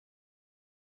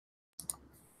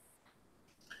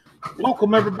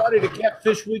Welcome, everybody, to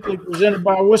Catfish Weekly, presented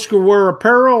by Whiskerware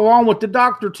Apparel. Along with the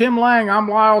Dr. Tim Lang, I'm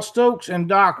Lyle Stokes. And,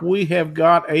 Doc, we have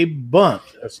got a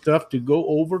bunch of stuff to go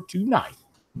over tonight.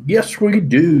 Yes, we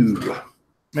do.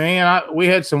 Man, we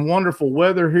had some wonderful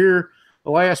weather here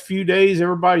the last few days.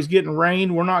 Everybody's getting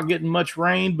rain. We're not getting much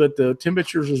rain, but the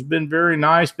temperatures has been very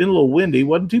nice. Been a little windy.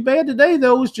 Wasn't too bad today,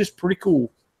 though. It was just pretty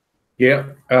cool. Yeah.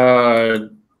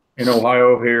 In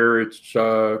Ohio here, it's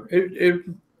a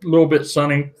little bit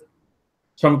sunny.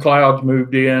 Some clouds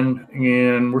moved in,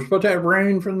 and we're supposed to have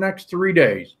rain for the next 3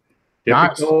 days.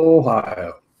 Typical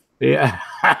Ohio. Yeah,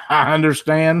 I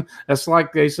understand. That's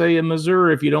like they say in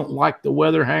Missouri, if you don't like the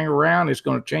weather, hang around. It's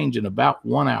going to change in about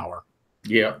 1 hour.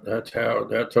 Yeah, that's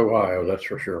Ohio, that's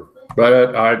for sure.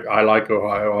 But I like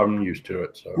Ohio. I'm used to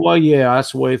it. So. Well, yeah,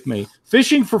 that's the way with me.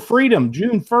 Fishing for Freedom,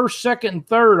 June 1st, 2nd, and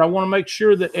 3rd. I want to make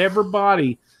sure that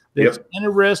everybody that's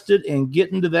interested in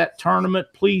getting to that tournament,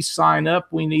 please sign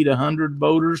up. We need 100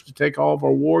 boaters to take all of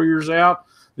our warriors out.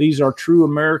 These are true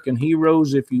American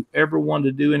heroes. If you ever want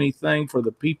to do anything for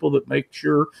the people that make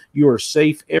sure you are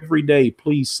safe every day,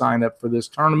 please sign up for this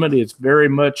tournament. It's very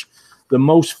much the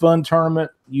most fun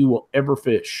tournament you will ever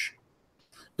fish.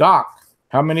 Doc,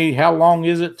 how long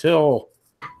is it till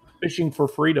Fishing for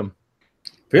Freedom?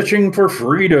 Fishing for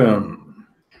Freedom.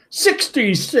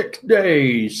 66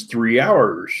 days, 3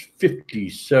 hours,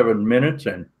 57 minutes,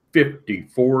 and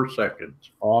 54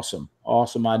 seconds. Awesome.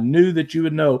 I knew that you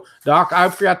would know. Doc,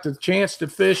 I've got the chance to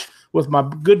fish with my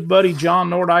good buddy John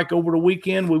Nordyke over the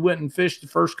weekend. We went and fished the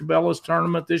first Cabela's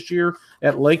tournament this year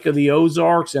at Lake of the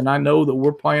Ozarks, and I know that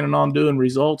we're planning on doing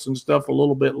results and stuff a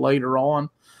little bit later on.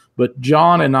 But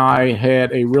John and I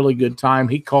had a really good time.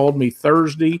 He called me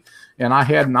Thursday, and I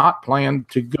had not planned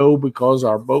to go because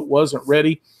our boat wasn't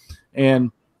ready.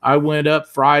 And I went up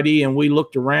Friday, and we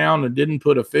looked around and didn't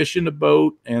put a fish in the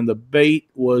boat, and the bait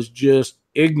was just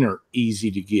ignorant easy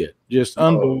to get. Just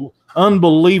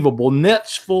unbelievable.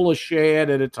 Nets full of shad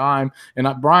at a time. And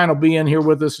Brian will be in here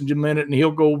with us in a minute, and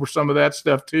he'll go over some of that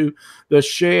stuff too. The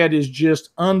shad is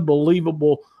just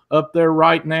unbelievable up there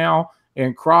right now,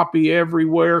 and crappie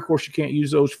everywhere. Of course, you can't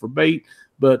use those for bait,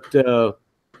 but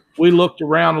we looked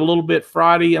around a little bit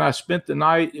Friday, and I spent the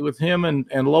night with him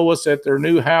and Lois at their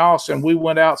new house, and we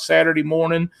went out Saturday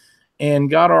morning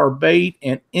and got our bait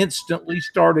and instantly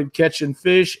started catching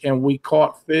fish, and we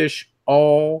caught fish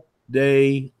all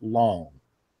day long.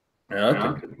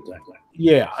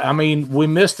 Yeah, I mean, we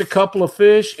missed a couple of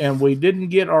fish, and we didn't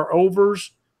get our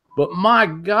overs, but my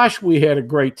gosh, we had a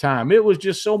great time. It was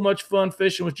just so much fun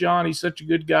fishing with John. He's such a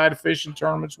good guy to fish in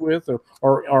tournaments with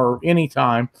or any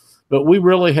time. But we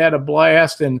really had a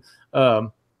blast and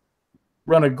run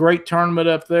a great tournament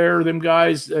up there. Them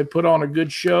guys, they put on a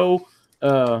good show.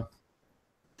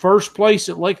 First place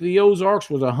at Lake of the Ozarks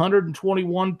was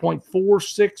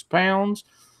 121.46 pounds.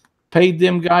 Paid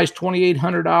them guys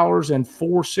 $2,800 and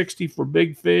 $460 for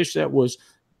big fish. That was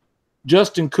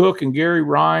Justin Cook and Gary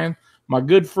Ryan. My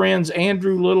good friends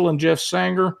Andrew Little and Jeff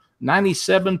Sanger,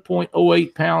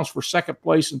 97.08 pounds for second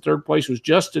place, and third place was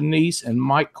Justin Neese and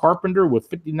Mike Carpenter with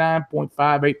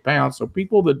 59.58 pounds. So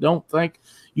people that don't think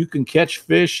you can catch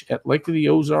fish at Lake of the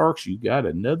Ozarks, you got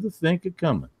another thing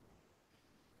coming.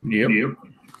 Yep.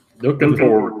 Looking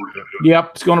forward to it.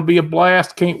 Yep, it's going to be a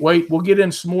blast. Can't wait. We'll get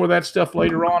into some more of that stuff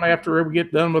later on after we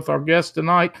get done with our guest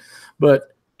tonight.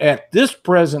 But at this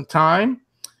present time,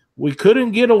 we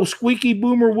couldn't get old Squeaky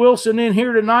Boomer Wilson in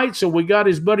here tonight, so we got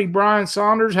his buddy Brian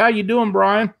Saunders. How you doing,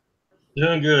 Brian?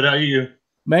 Doing good. How are you?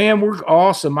 Man, we're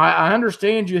awesome. I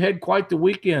understand you had quite the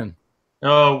weekend.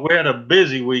 Oh, we had a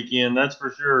busy weekend, that's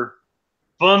for sure.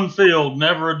 Fun filled,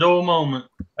 never a dull moment.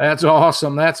 That's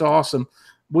awesome. That's awesome.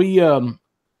 We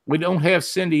don't have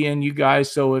Cindy in, you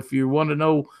guys, so if you want to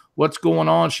know what's going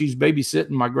on, she's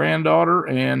babysitting my granddaughter,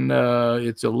 and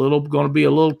it's going to be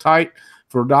a little tight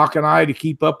for Doc and I to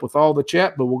keep up with all the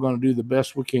chat, but we're going to do the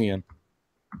best we can.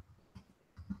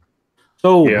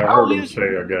 So yeah, I heard him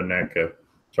say I got an echo.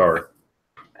 Sorry.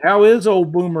 How is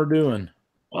old Boomer doing?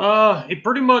 He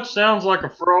pretty much sounds like a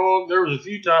frog. There was a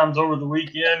few times over the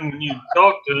weekend when you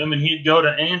talk to him and he'd go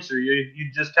to answer you,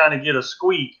 you'd just kind of get a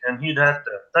squeak, and he'd have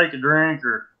to take a drink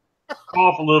or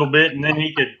cough a little bit, and then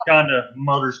he could kind of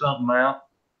mutter something out.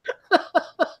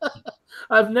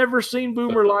 I've never seen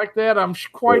Boomer like that. I'm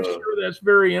quite sure that's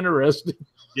very interesting.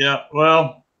 Yeah,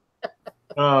 well,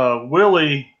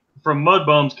 Willie from Mud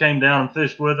Bums came down and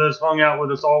fished with us, hung out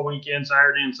with us all weekend,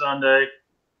 Saturday and Sunday.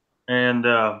 And,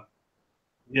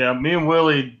 yeah, me and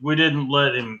Willie, we didn't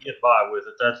let him get by with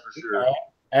it, that's for sure.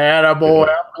 Attaboy,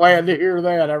 I'm glad to hear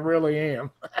that. I really am.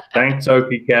 Thanks,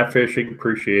 Okie Catfishing.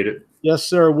 Appreciate it. Yes,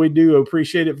 sir. We do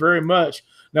appreciate it very much.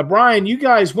 Now, Brian, you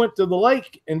guys went to the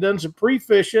lake and done some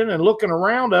pre-fishing and looking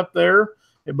around up there.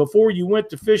 And before you went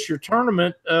to fish your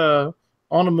tournament on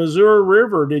the Missouri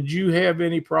River, did you have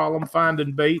any problem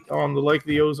finding bait on the Lake of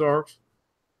the Ozarks?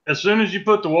 As soon as you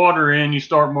put the water in, you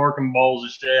start marking balls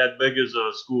of shad big as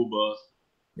a school bus.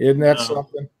 Isn't that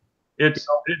something? It's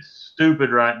stupid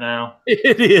right now.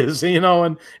 It is,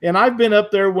 and I've been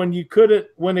up there when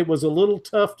it was a little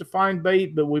tough to find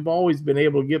bait, but we've always been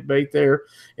able to get bait there.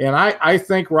 And I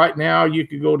think right now you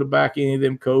could go to back any of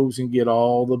them coves and get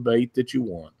all the bait that you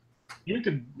want. You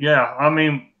could, yeah. I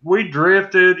mean, we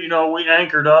drifted, we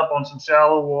anchored up on some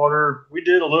shallow water. We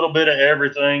did a little bit of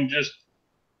everything, just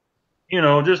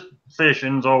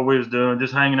fishing's all we was doing,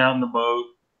 just hanging out in the boat.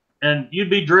 And you'd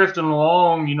be drifting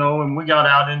along, and we got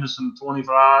out into some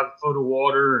 25 foot of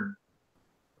water, and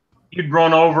you'd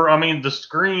run over. I mean, the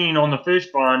screen on the fish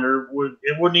finder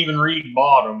wouldn't even read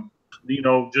bottom,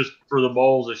 just for the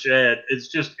balls of shad.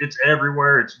 It's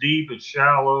everywhere. It's deep. It's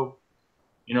shallow.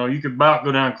 You could about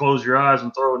go down and close your eyes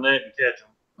and throw a net and catch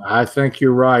them. I think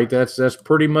you're right. That's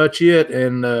pretty much it.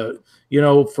 And,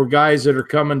 for guys that are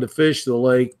coming to fish the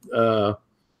lake,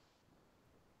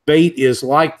 bait is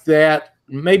like that.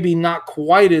 Maybe not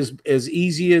quite as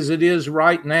easy as it is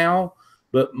right now,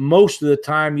 but most of the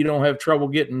time you don't have trouble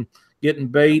getting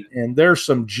bait. And there's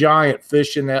some giant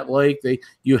fish in that lake. The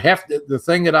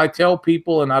thing that I tell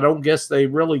people, and I don't guess they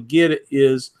really get it,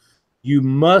 is you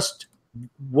must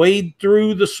wade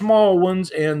through the small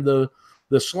ones and the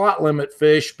slot limit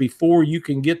fish before you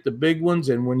can get the big ones.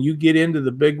 And when you get into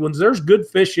the big ones, there's good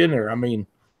fish in there. I mean,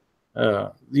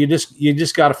 you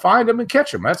just got to find them and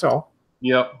catch them. That's all.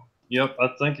 Yep, I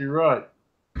think you're right.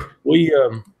 We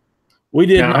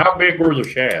did. Now, how big were the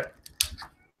shad?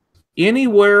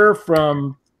 Anywhere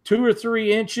from 2 or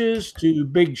 3 inches to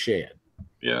big shad.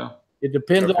 Yeah, it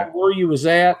depends on where you was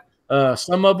at.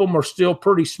 Some of them are still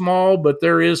pretty small, but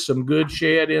there is some good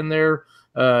shad in there.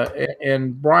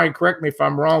 And Brian, correct me if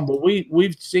I'm wrong, but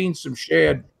we've seen some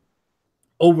shad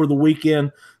over the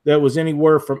weekend that was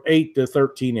anywhere from 8 to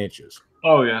 13 inches.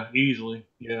 Oh yeah, easily.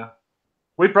 Yeah,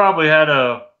 we probably had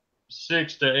a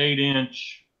 6 to 8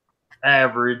 inch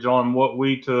average on what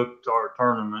we took to our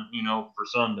tournament, for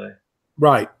Sunday.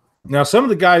 Right. Now, some of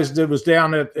the guys that was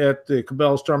down at the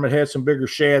Cabela's tournament had some bigger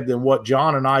shad than what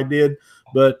John and I did,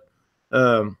 but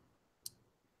the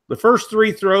first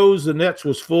 3 throws, the nets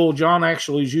was full. John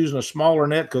actually was using a smaller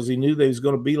net because he knew they was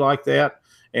going to be like that,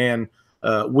 and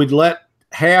we'd let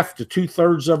half to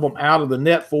 2/3 of them out of the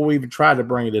net before we even tried to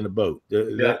bring it in the boat.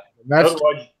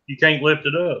 Otherwise, you can't lift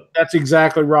it up. That's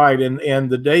exactly right. And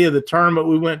the day of the tournament,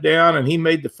 we went down and he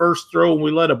made the first throw, and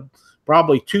we let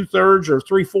probably 2/3 or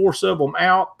 3/4 of them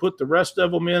out, put the rest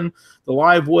of them in the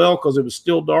live well because it was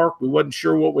still dark. We wasn't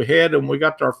sure what we had. And we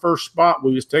got to our first spot.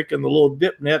 We was taking the little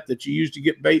dip net that you used to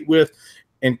get bait with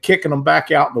and kicking them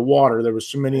back out in the water. There was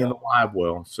so many in the live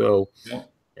well. So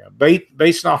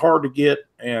bait's not hard to get.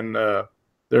 And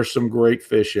there's some great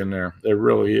fish in there. There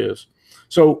really is.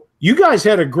 So you guys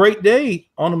had a great day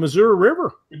on the Missouri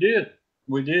River. We did.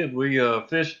 We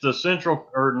fished the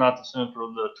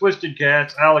Twisted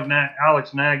Cats,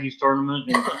 Alex Nagy's tournament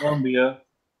in Columbia.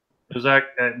 It was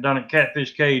done at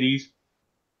Catfish Katie's.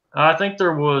 I think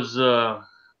there was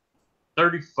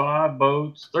 35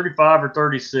 boats, 35 or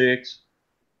 36.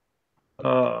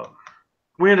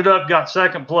 We ended up got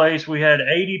second place. We had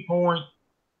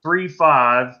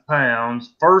 80.35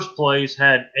 pounds. First place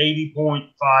had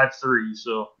 80.53.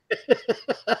 So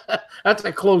that's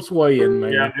a close weigh-in,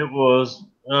 man. Yeah, it was.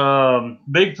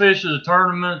 Big fish of the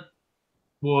tournament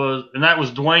was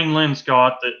Dwayne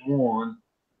Linscott that won.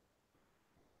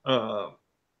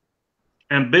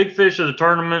 And big fish of the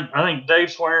tournament, I think Dave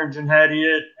Swearingen had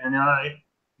it, and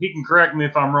he can correct me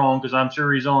if I'm wrong because I'm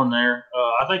sure he's on there.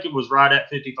 I think it was right at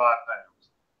 55 pounds.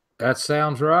 That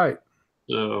sounds right.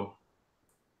 So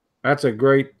that's a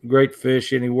great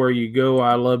fish anywhere you go.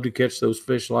 I love to catch those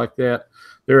fish like that.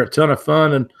 They're a ton of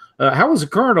fun. And how was the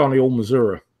current on the old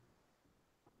Missouri?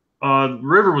 The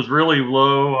river was really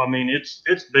low. I mean, it's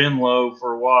been low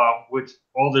for a while, which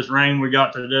all this rain we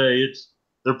got today,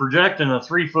 they're projecting a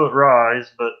 3-foot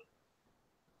rise, but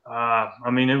I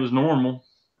mean, it was normal.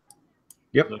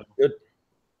 Yep. So, good.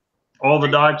 All the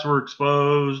dikes were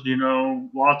exposed,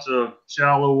 lots of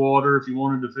shallow water if you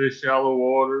wanted to fish shallow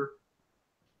water.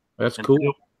 That's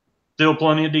cool. Still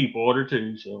plenty of deep water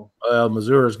too. So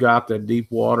Missouri's got that deep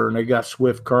water, and they got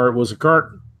swift current. Was the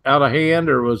current out of hand,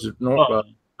 or was it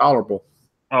tolerable?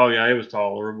 Oh yeah, it was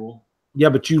tolerable. Yeah,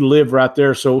 but you live right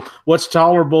there, so what's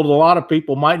tolerable to a lot of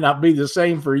people might not be the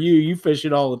same for you. You fish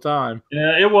it all the time.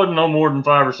 Yeah, it wasn't no more than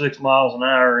 5 or 6 miles an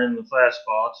hour in the fast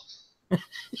spots.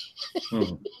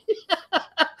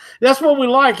 That's what we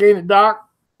like, ain't it, Doc?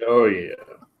 Oh yeah.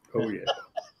 Oh yeah.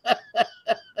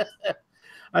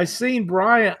 I seen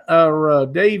Brian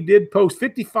Dave did post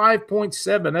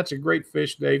 55.7. That's a great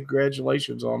fish, Dave.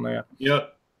 Congratulations on that.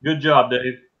 Yep. Good job,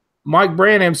 Dave. Mike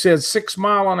Branham said 6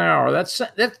 mile an hour. That's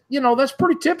that's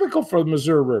pretty typical for the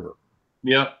Missouri River.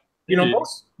 Yep.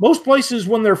 Most places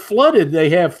when they're flooded, they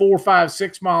have 4, 5,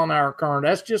 6 mile an hour current.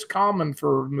 That's just common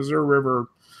for Missouri River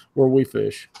where we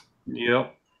fish.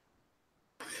 Yep.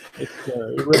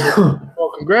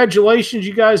 Well, congratulations.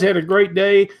 You guys had a great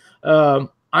day.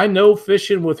 I know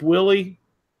fishing with Willie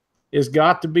has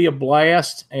got to be a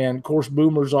blast. And, of course,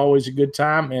 Boomer's always a good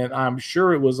time. And I'm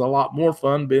sure it was a lot more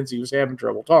fun. Benzie was having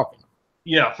trouble talking.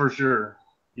 Yeah, for sure.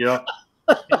 Yep.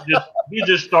 You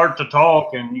just start to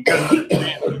talk, and you couldn't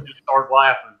just start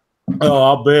laughing. Oh,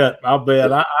 I'll bet.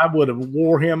 I would have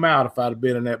wore him out if I'd have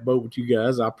been in that boat with you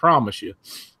guys. I promise you.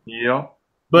 Yeah.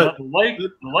 But the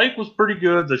lake was pretty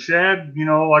good. The shad,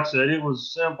 like I said, it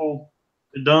was simple,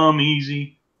 dumb,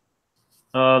 easy.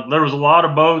 There was a lot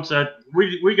of boats that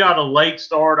we got a late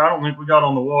start. I don't think we got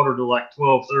on the water till like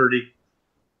 12:30.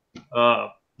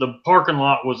 The parking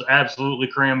lot was absolutely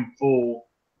crammed full,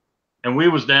 and we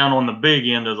was down on the big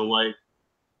end of the lake.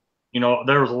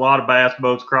 There was a lot of bass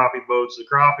boats, crappie boats. The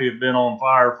crappie had been on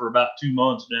fire for about 2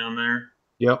 months down there.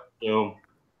 Yep. So,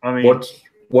 I mean,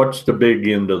 what's the big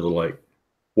end of the lake?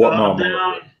 What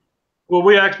mile? Well,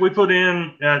 we put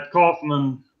in at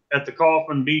the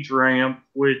Kaufman Beach ramp,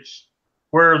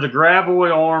 where the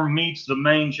graboid arm meets the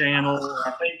main channel,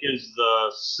 I think is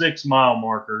the 6 mile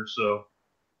marker. So,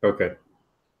 okay,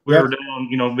 we were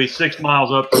down, be 6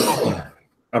 miles up.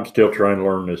 I'm still trying to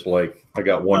learn this lake. I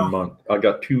got 1 month. I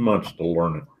got 2 months to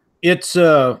learn it. It's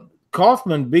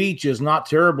Kaufman Beach is not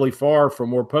terribly far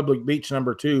from where Public Beach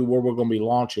number 2, where we're going to be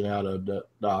launching out of,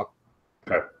 Doc.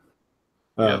 Okay.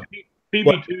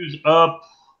 PB2's up,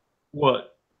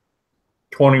 what?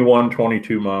 21,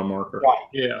 22 mile marker. Right.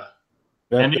 Yeah.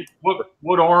 And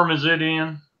what arm is it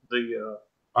in?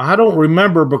 I don't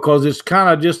remember because it's kind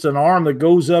of just an arm that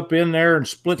goes up in there and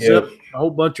splits up a whole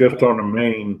bunch just on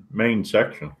the main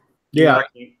section. Yeah,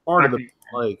 part of the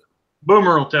lake.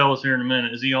 Boomer will tell us here in a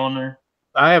minute. Is he on there?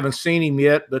 I haven't seen him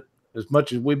yet, but as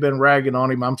much as we've been ragging on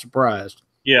him, I'm surprised.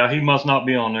 Yeah, he must not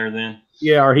be on there then.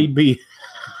 Yeah, or he'd be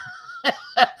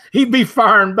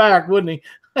firing back, wouldn't he?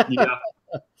 Yeah.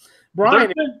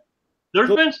 Brian, there's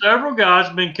been several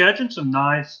guys been catching some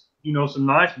nice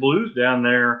blues down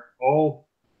there all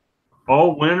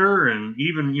winter and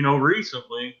even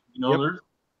recently.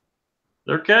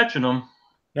 They're catching them.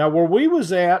 Now, where we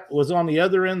was at was on the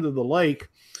other end of the lake,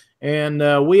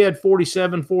 and we had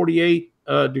 47, 48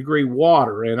 degree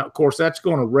water, and of course that's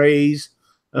going to raise.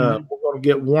 We're going to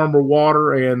get warmer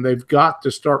water, and they've got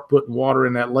to start putting water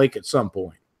in that lake at some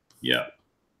point. Yeah.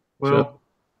 Well,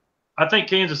 I think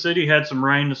Kansas City had some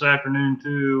rain this afternoon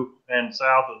too, and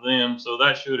south of them, so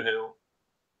that should help.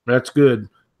 That's good.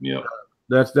 Yeah.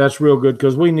 That's real good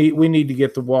because we need to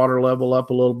get the water level up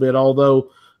a little bit.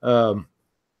 Although on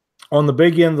the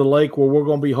big end of the lake where we're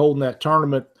going to be holding that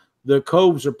tournament, the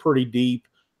coves are pretty deep.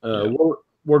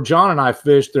 Where John and I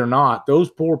fished, they're not.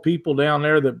 Those poor people down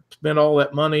there that spent all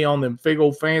that money on them big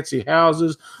old fancy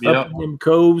houses up in them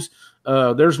coves,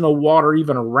 there's no water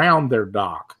even around their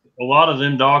dock. A lot of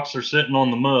them docks are sitting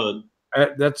on the mud.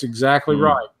 That's exactly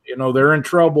right. They're in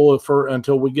trouble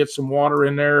until we get some water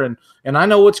in there. And I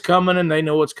know it's coming, and they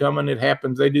know it's coming. It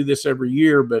happens. They do this every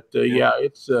year. But,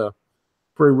 it's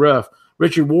pretty rough.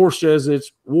 Richard Ward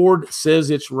says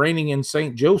it's raining in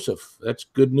St. Joseph. That's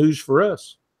good news for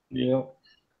us. Yeah.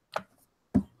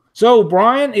 So,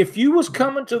 Brian, if you was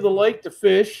coming to the lake to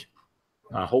fish,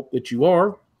 I hope that you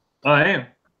are. I am.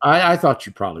 I thought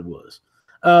you probably was.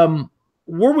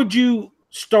 Where would you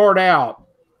start out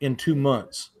in 2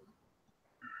 months?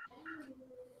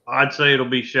 I'd say it'll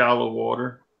be shallow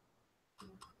water.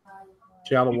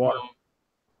 Shallow water.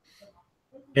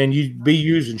 And you'd be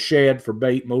using shad for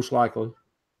bait, most likely.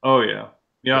 Oh, yeah.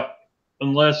 Yeah.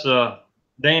 Unless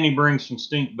Danny brings some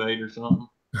stink bait or something.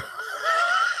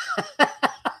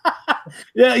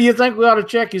 Yeah, you think we ought to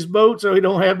check his boat so he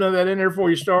don't have none of that in there before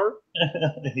you start?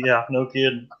 Yeah, no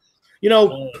kidding.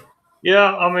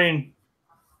 Yeah, I mean,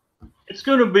 there's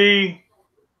going to be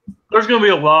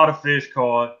a lot of fish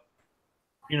caught.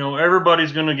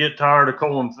 Everybody's going to get tired of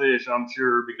culling fish, I'm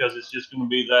sure, because it's just going to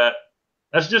be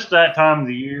that's just that time of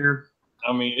the year.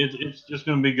 I mean, it's just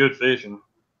going to be good fishing.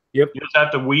 Yep. You just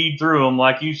have to weed through them,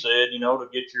 like you said, to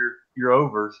get your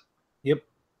overs. Yep.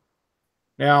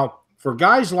 Now, for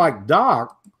guys like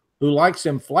Doc, who likes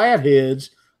them flatheads,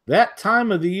 that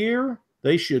time of the year,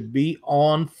 they should be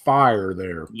on fire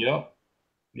there. Yep.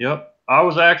 Yep.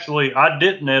 I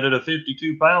did netted a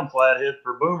 52-pound flathead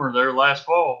for boomer there last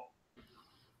fall.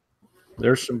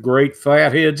 There's some great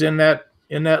flatheads in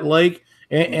that lake,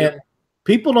 and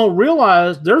people don't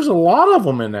realize there's a lot of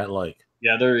them in that lake.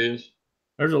 Yeah, there is.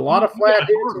 There's a lot of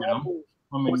flatheads.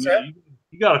 I mean, yeah,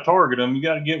 you got to target them. You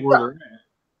got to get where they're at.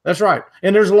 That's right.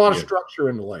 And there's a lot of structure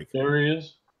in the lake. There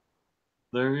is.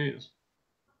 There is.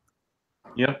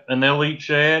 Yep. And they'll eat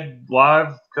shad,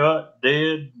 live, cut,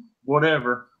 dead,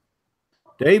 whatever.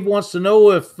 Dave wants to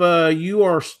know if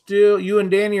you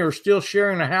and Danny are still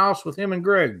sharing a house with him and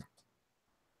Greg.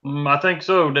 I think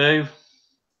so, Dave.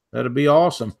 That'd be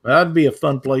awesome. That'd be a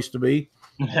fun place to be.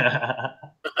 Yeah.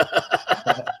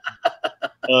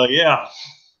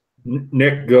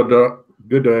 Nick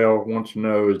Goodell wants to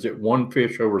know, is it one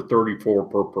fish over 34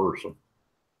 per person?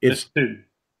 It's two.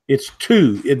 It's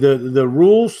two. The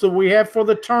rules that we have for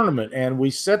the tournament, and we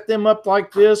set them up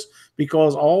like this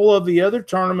because all of the other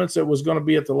tournaments that was going to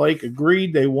be at the lake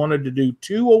agreed they wanted to do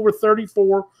 2 over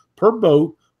 34 per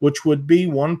boat, which would be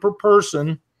 1 per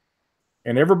person.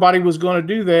 And everybody was going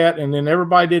to do that, and then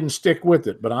everybody didn't stick with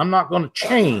it. But I'm not going to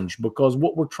change, because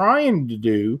what we're trying to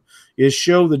do is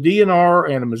show the DNR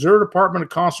and the Missouri Department of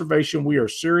Conservation we are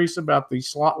serious about these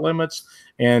slot limits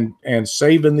and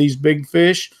saving these big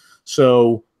fish.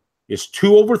 So it's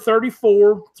 2 over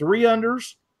 34, 3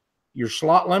 unders. Your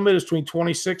slot limit is between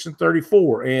 26 and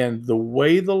 34. And the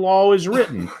way the law is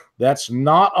written, that's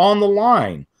not on the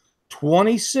line.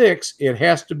 26, it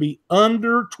has to be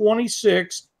under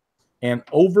 26 and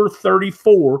over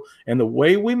 34. And the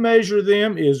way we measure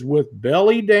them is with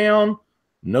belly down,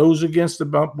 nose against the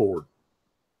bump board.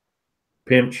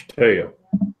 Pinch tail.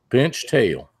 Pinch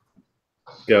tail.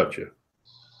 Gotcha.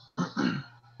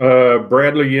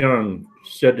 Bradley Young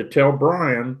said to tell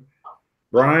Brian,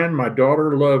 my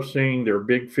daughter loved seeing their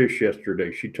big fish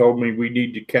yesterday. She told me we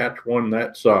need to catch one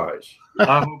that size.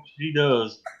 I hope she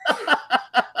does.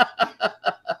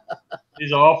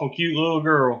 She's an awful cute little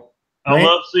girl. I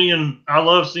love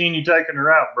seeing you taking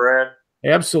her out, Brad.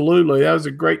 Absolutely. That was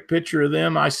a great picture of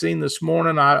them I seen this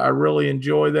morning. I really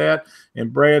enjoy that.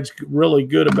 And Brad's really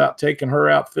good about taking her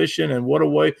out fishing. And what a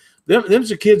way. Them's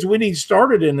the kids we need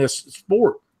started in this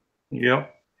sport.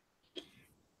 Yep.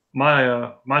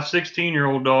 My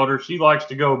 16-year-old daughter, she likes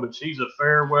to go, but she's a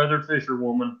fair weather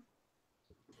fisherwoman.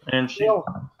 And she's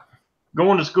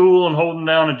going to school and holding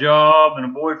down a job and a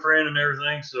boyfriend and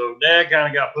everything. So Dad kind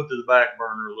of got put to the back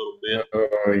burner a little bit.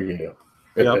 Oh, yeah.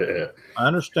 Yep. I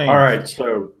understand. All right.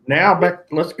 So now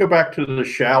let's go back to the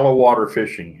shallow water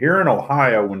fishing. Here in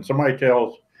Ohio, when somebody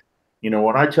tells,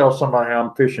 when I tell somebody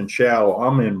I'm fishing shallow,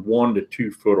 I'm in 1 to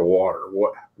 2 foot of water.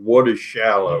 What is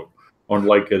shallow on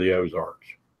Lake of the Ozarks?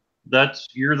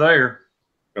 You're there.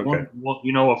 Okay.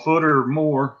 A foot or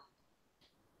more.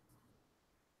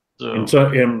 So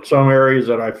in some areas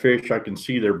that I fish, I can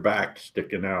see their back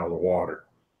sticking out of the water.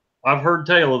 I've heard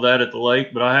tale of that at the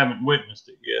lake, but I haven't witnessed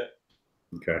it yet.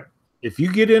 Okay. If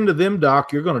you get into them,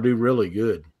 Doc, you're going to do really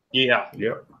good. Yeah.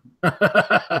 Yep.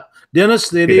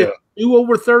 Dennis, it is 2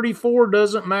 over 34.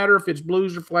 Doesn't matter if it's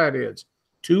blues or flatheads.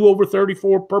 2 over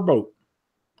 34 per boat.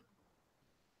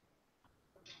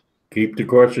 Keep the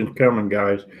questions coming,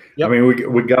 guys. Yep. I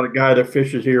mean, we got a guy that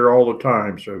fishes here all the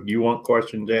time. So if you want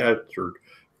questions answered,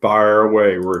 fire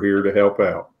away. We're here to help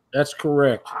out. That's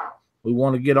correct. We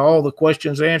want to get all the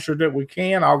questions answered that we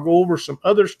can. I'll go over some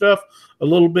other stuff a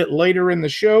little bit later in the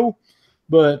show.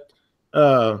 But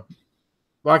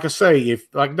like I say,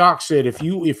 like Doc said, if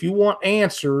you want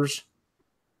answers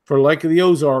for Lake of the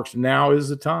Ozarks, now is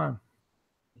the time.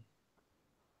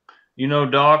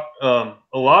 Doc, a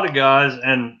lot of guys,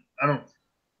 and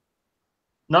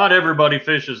not everybody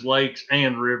fishes lakes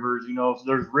and rivers.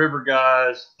 There's river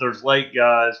guys, there's lake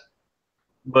guys,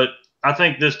 but I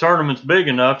think this tournament's big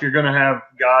enough. You're going to have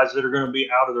guys that are going to be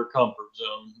out of their comfort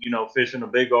zone, fishing a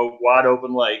big old wide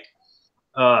open lake.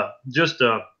 I've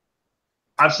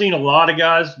seen a lot of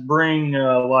guys bring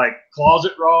like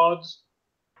closet rods,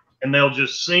 and they'll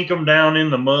just sink them down in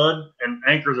the mud and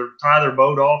tie their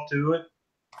boat off to it.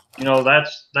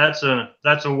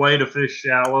 That's a way to fish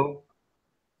shallow.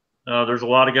 There's a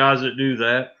lot of guys that do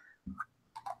that.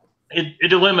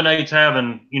 It eliminates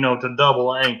having, to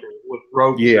double anchor with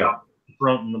ropes out the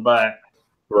front and the back.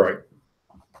 Right.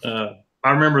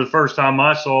 I remember the first time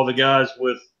I saw the guys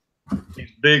with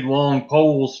these big long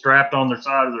poles strapped on their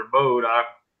side of their boat.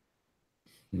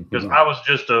 Because I was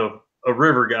just a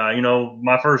river guy.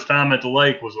 My first time at the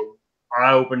lake was an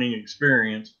eye-opening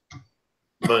experience.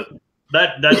 But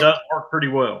that does work pretty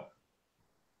well.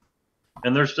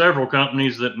 And there's several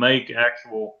companies that make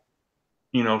actual,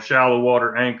 shallow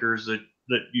water anchors that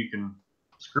you can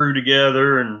screw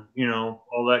together and,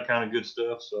 all that kind of good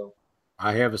stuff. So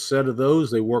I have a set of those.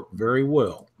 They work very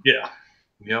well. yeah.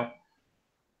 Yep.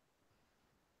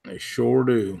 They sure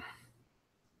do.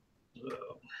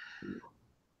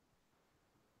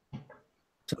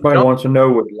 Somebody wants to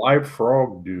know, would live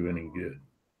frog do any good?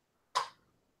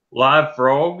 Live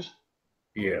frogs?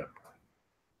 Yeah.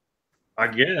 I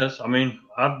guess. I mean,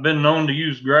 I've been known to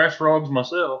use grass frogs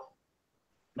myself.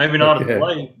 Maybe not at the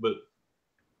lake, but.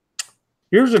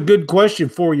 Here's a good question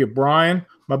for you, Brian.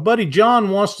 My buddy John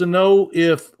wants to know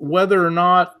whether or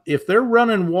not, if they're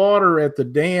running water at the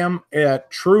dam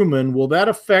at Truman, will that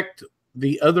affect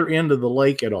the other end of the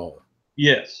lake at all?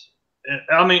 Yes.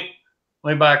 I mean,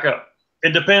 let me back up.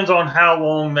 It depends on how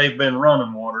long they've been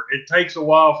running water. It takes a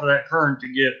while for that current to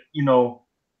get,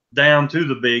 down to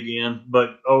the big end.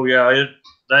 But, oh, yeah,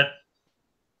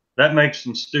 that makes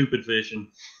some stupid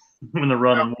fishing when they're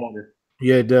running water.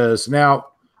 Yeah, it does. Now,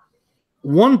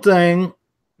 one thing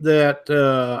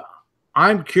that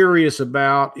I'm curious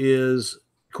about is,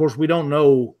 of course, we don't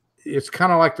know. It's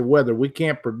kind of like the weather. We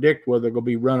can't predict whether they're going to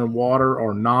be running water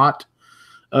or not.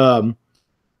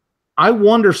 I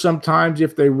wonder sometimes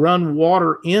if they run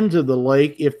water into the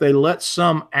lake, if they let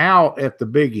some out at the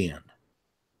big end,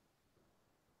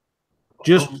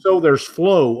 just so there's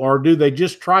flow, or do they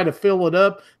just try to fill it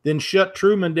up, then shut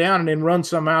Truman down and then run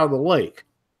some out of the lake?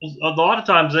 A lot of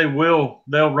times they'll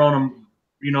run them,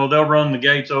 they'll run the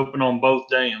gates open on both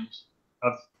dams.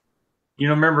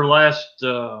 Remember last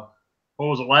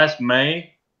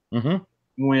May? Mm-hmm.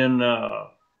 When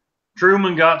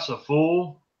Truman got so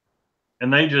full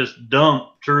and they just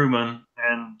dumped Truman.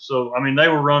 And so, I mean, they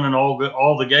were running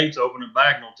all the gates open at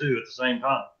Bagnell too at the same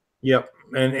time. Yep.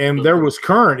 And there was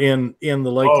current in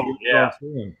the lake. Oh, yeah.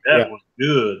 That was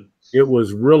good. It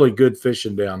was really good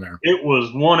fishing down there. It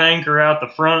was one anchor out the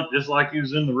front, just like he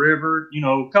was in the river,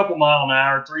 a couple mile an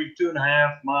hour,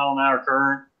 2.5 mile an hour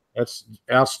current. That's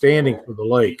outstanding for the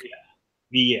lake.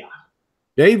 Yeah.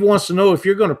 Dave wants to know, if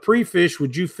you're going to pre-fish,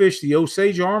 would you fish the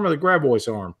Osage arm or the Grabois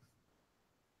arm?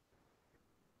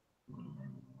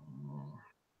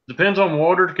 Depends on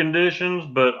water conditions,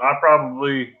 but I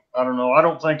don't know. I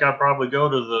don't think I'd probably go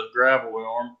to the gravel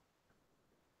arm.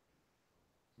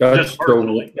 That's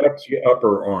the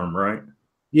upper arm, right?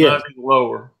 Yeah. The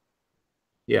lower.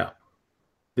 Yeah.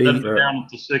 That's down at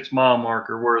the 6 mile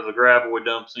marker where the gravel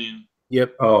dumps in.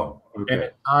 Yep. Oh, okay. And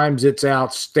at times it's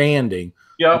outstanding.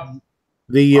 Yep.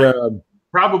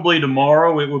 Probably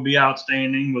tomorrow it would be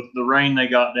outstanding with the rain they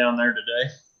got down there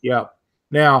today. Yeah.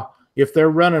 Now, if they're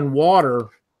running water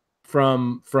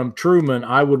from Truman,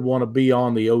 I would want to be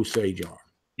on the Osage arm.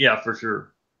 Yeah, for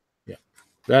sure. Yeah.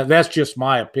 That's just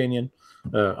my opinion.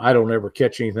 I don't ever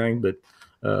catch anything, but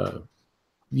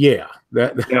yeah.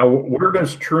 Now, where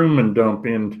does Truman dump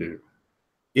into?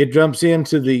 It jumps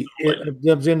into the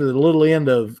little end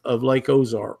of Lake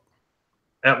Ozark.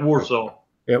 At Warsaw.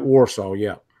 At Warsaw,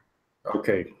 yeah.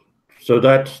 Okay. So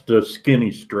that's the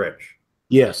skinny stretch.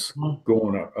 Yes.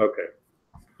 Going up. Okay.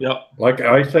 Yep. Like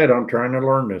I said, I'm trying to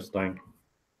learn this thing.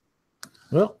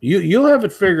 Well, you'll have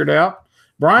it figured out.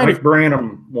 Brian, Mike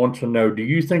Branham wants to know, do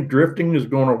you think drifting is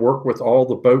going to work with all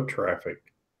the boat traffic?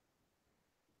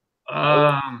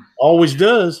 Always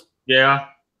does. Yeah.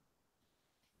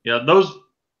 Yeah,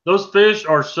 those fish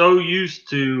are so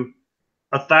used to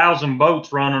 1,000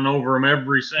 boats running over them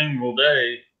every single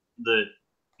day that,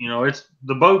 it's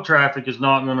the boat traffic is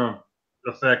not going to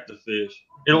affect the fish.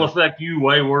 It'll affect you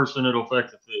way worse than it'll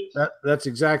affect the fish. That's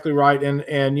exactly right.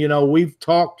 And we've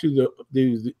talked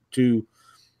to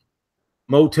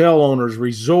motel owners,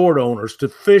 resort owners, to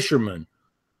fishermen.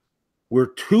 We're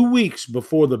 2 weeks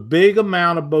before the big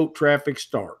amount of boat traffic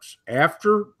starts.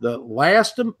 After the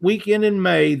last weekend in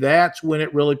May, that's when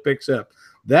it really picks up.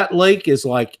 That lake is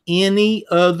like any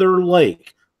other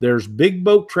lake. There's big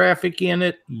boat traffic in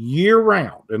it year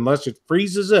round, unless it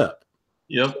freezes up.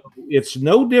 Yep. It's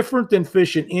no different than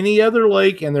fishing any other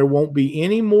lake, and there won't be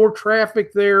any more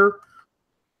traffic there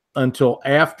until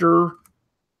after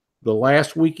the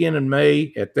last weekend in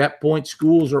May. At that point,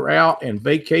 schools are out and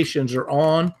vacations are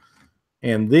on,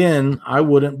 and then I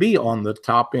wouldn't be on the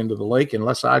top end of the lake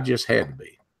unless I just had to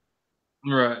be.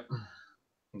 Right.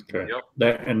 Okay. Yep.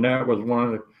 That was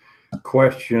one of the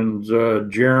questions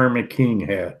Jeremy King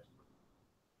had.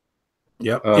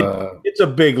 Yep. It's a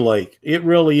big lake. It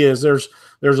really is. There's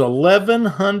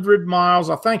 1,100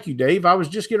 miles. Thank you, Dave. I was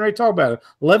just getting ready to talk about it.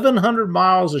 1,100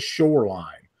 miles of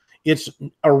shoreline. It's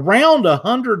around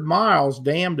 100 miles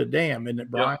dam to dam, isn't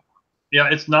it, Brian? Yeah,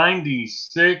 it's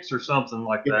 96 or something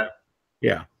like that.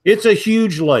 Yeah. It's a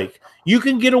huge lake. You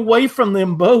can get away from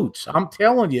them boats. I'm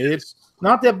telling you,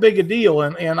 not that big a deal.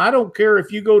 And I don't care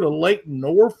if you go to Lake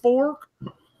Norfolk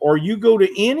or you go to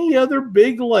any other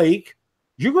big lake,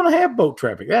 you're going to have boat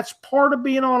traffic. That's part of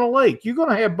being on a lake. You're going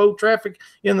to have boat traffic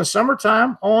in the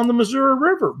summertime on the Missouri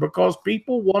River because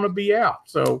people want to be out.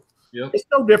 So it's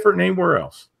no different than anywhere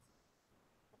else.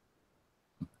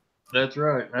 That's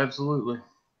right. Absolutely.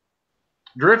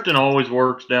 Drifting always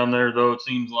works down there, though, it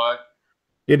seems like.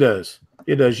 It does.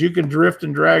 It does. You can drift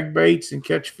and drag baits and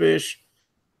catch fish.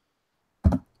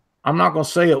 I'm not going to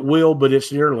say it will, but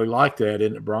it's nearly like that,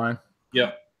 isn't it, Brian?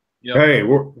 Yep. Hey,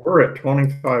 we're at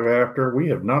 25 after. We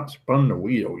have not spun the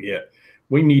wheel yet.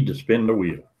 We need to spin the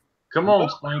wheel. Come on,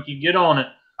 Spanky, get on it.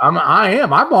 I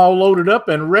am. I'm all loaded up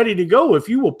and ready to go. If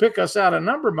you will pick us out a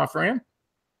number, my friend.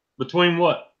 Between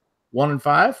what? 1 and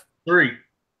 5. 3.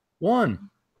 1,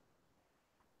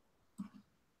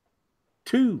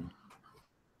 2,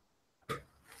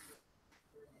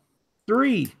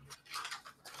 3.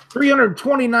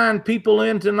 329 people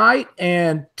in tonight,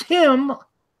 and Tim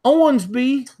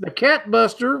Owensby, the Cat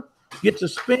Buster, gets a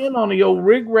spin on the old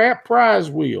Rig Wrap prize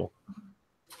wheel.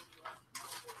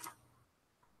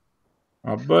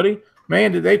 My buddy,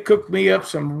 man, did they cook me up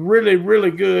some really,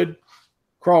 really good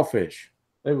crawfish.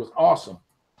 It was awesome.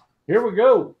 Here we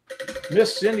go.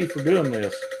 Miss Cindy for doing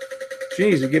this. She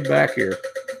needs to get back here.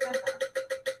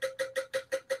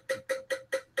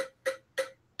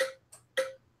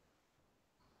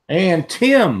 And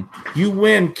Tim, you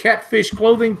win Catfish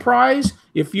Clothing prize.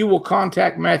 If you will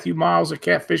contact Matthew Miles at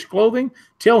Catfish Clothing,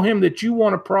 tell him that you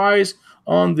want a prize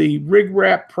on the Rig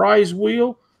Wrap prize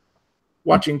wheel.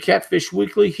 Watching Catfish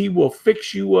Weekly, he will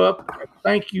fix you up.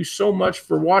 Thank you so much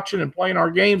for watching and playing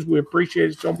our games. We appreciate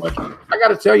it so much. I got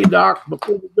to tell you, Doc,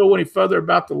 before we go any further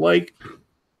about the lake,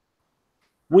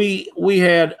 we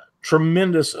had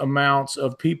tremendous amounts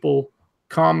of people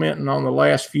commenting on the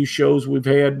last few shows we've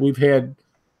had. We've had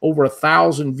over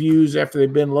 1,000 views after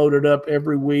they've been loaded up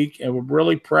every week, and we're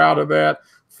really proud of that.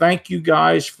 Thank you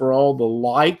guys for all the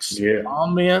likes,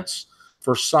 comments,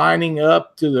 for signing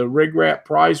up to the Rig Wrap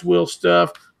prize wheel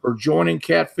stuff, for joining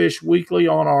Catfish Weekly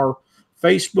on our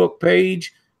Facebook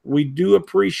page. We do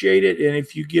appreciate it, and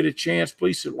if you get a chance,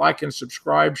 please like and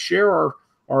subscribe. Share our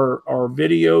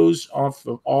videos off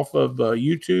of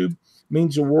YouTube.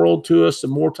 Means the world to us. The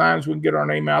more times we can get our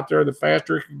name out there, the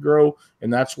faster it can grow,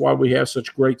 and that's why we have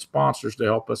such great sponsors to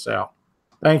help us out.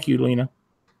 Thank you, Lena.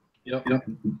 Yep.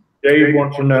 Dave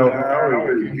wants to know how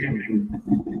are you using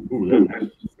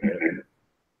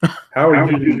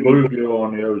bluegill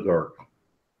on the Ozarks?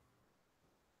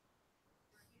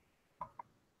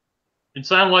 It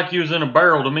sounded like you was in a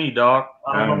barrel to me, Doc.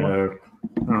 I don't know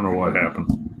what happened.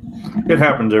 It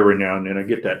happens every now and then. I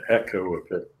get that echo of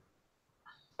it.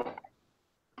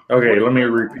 Okay, let me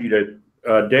repeat it.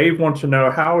 Dave wants to know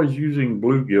how is using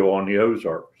bluegill on the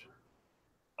Ozarks.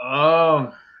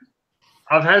 I've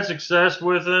had success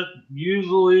with it.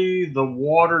 Usually, the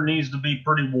water needs to be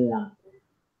pretty warm.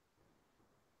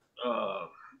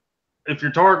 If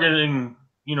you're targeting,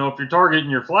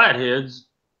 your flatheads,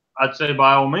 I'd say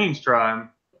by all means try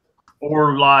them,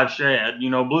 or live shad.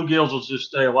 Bluegills will just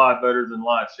stay alive better than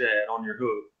live shad on your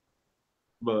hook.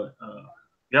 But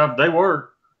yeah, they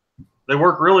work. They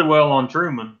work really well on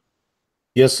Truman.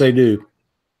 Yes, they do.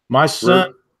 My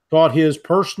son caught his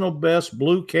personal best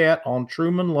blue cat on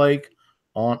Truman Lake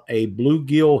on a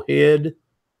bluegill head.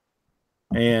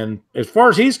 And as far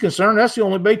as he's concerned, that's the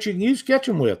only bait you can use catch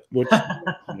them with, which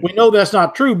we know that's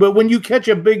not true. But when you catch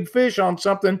a big fish on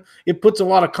something, it puts a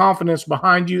lot of confidence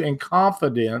behind you, and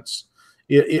confidence,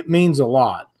 it means a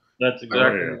lot. That's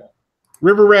exactly right.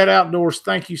 River Rat Outdoors,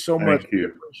 thank you so much. Thank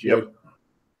you. Yep.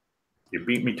 You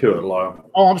beat me to it, Lyle.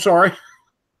 Oh, I'm sorry.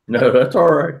 No, that's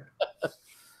all right.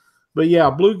 But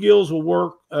yeah, bluegills will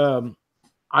work.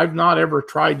 I've not ever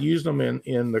tried using them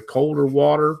in the colder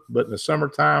water, but in the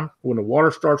summertime, when the water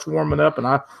starts warming up, and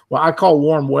I call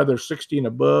warm weather 60 and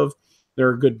above,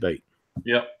 they're a good bait.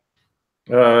 Yep.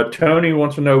 Tony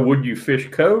wants to know, would you fish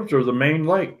coves or the main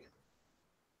lake?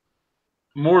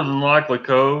 More than likely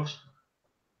coves.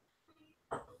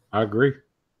 I agree.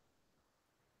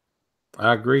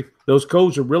 Those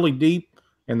coves are really deep,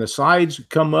 and the sides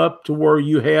come up to where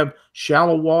you have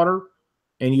shallow water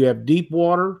and you have deep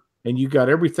water, and you got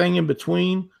everything in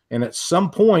between. And at some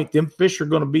point, them fish are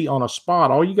going to be on a spot.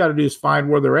 All you got to do is find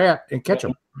where they're at and catch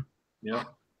them. Yeah.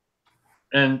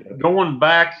 And going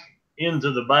back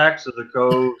into the backs of the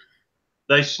cove,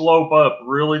 they slope up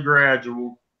really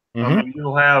gradual. Mm-hmm. I mean,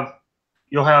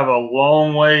 you'll have a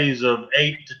long ways of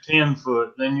 8 to 10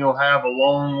 foot. Then you'll have a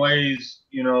long ways,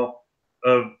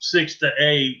 of 6 to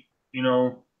 8.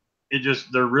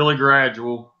 They're really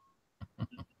gradual.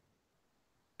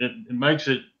 It makes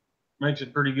it Makes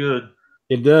it pretty good.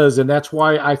 It does, and that's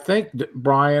why I think,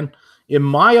 Brian, in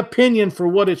my opinion, for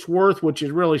what it's worth, which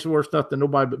is really worth nothing to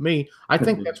nobody but me, I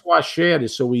think that's why shad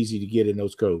is so easy to get in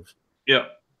those coves. Yeah.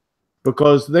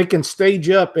 Because they can stage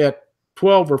up at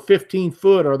 12 or 15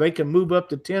 foot, or they can move up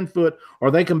to 10 foot,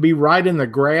 or they can be right in the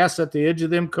grass at the edge of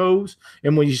them coves.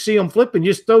 And when you see them flipping,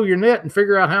 just throw your net and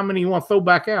figure out how many you want to throw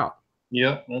back out.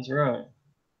 Yep, that's right.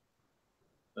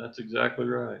 That's exactly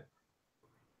right.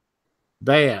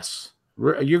 Bass.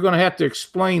 You're going to have to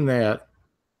explain that.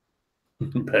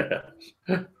 Bass.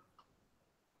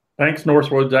 Thanks,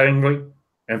 Northwoods Angling.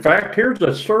 In fact, here's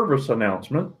a service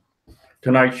announcement.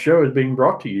 Tonight's show is being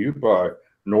brought to you by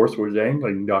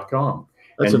northwoodsangling.com.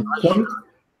 That's and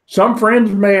some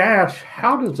friends may ask,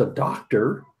 how does a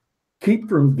doctor keep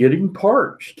from getting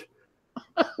parched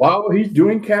while he's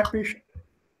doing Catfish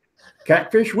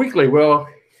Weekly? Well,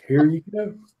 here you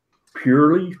go.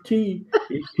 Pure Leaf Tea.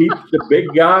 It keeps the big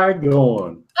guy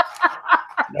going.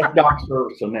 That's Doc's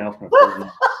service announcement.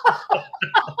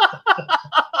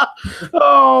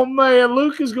 Oh, man.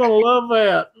 Luke is going to love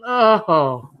that.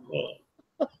 Oh.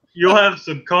 You'll have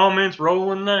some comments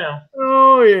rolling now.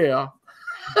 Oh, yeah.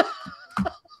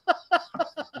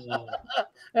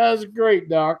 That's great,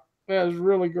 Doc. That was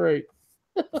really great.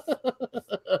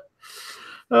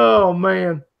 Oh,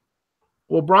 man.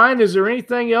 Well, Brian, is there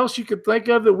anything else you could think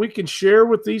of that we can share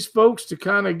with these folks to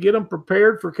kind of get them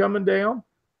prepared for coming down?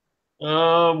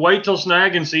 Wait till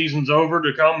snagging season's over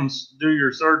to come and do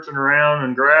your searching around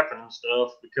and graphing and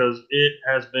stuff, because it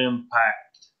has been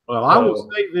packed. Well, I will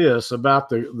say this about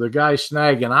the guys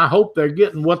snagging. I hope they're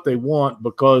getting what they want,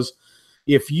 because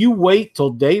if you wait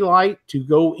till daylight to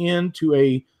go into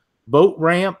a boat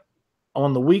ramp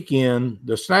on the weekend,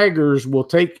 the snaggers will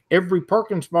take every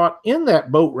parking spot in that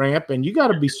boat ramp, and you got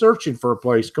to be searching for a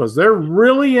place because they're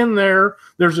really in there.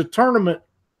 There's a tournament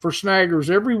for snaggers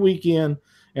every weekend,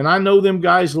 and I know them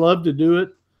guys love to do it,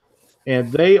 and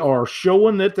they are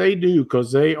showing that they do, because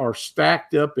they are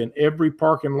stacked up in every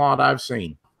parking lot I've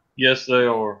seen. Yes, they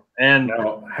are. And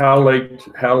now, how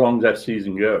long does that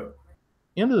season go?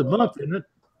 End of the month, isn't it?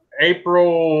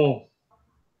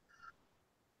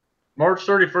 March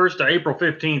 31st to April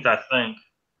 15th, I think.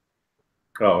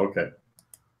 Oh, okay.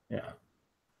 Yeah.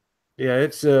 Yeah,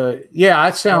 it's yeah,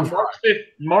 it sounds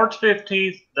March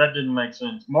 15th, that didn't make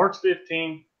sense. March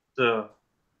 15th to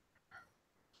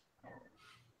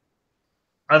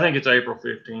I think it's April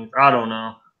 15th. I don't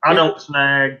know. I don't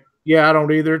snag. Yeah, I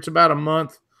don't either. It's about a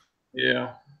month.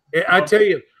 Yeah. I tell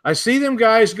you, I see them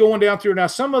guys going down through. Now,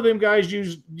 some of them guys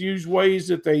use ways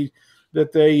that they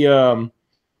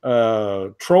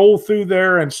troll through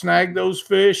there and snag those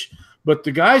fish. But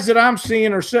the guys that I'm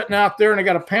seeing are sitting out there, and they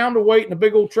got a pound of weight and a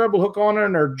big old treble hook on there,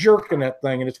 and they're jerking that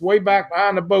thing, and it's way back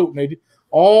behind the boat, and they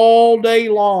all day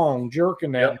long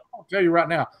jerking that. Yep. I'll tell you right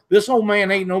now, this old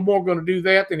man ain't no more going to do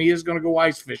that than he is going to go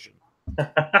ice fishing.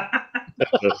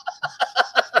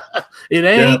 It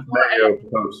ain't. Mayo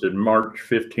posted March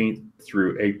 15th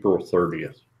through April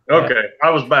 30th. Okay, I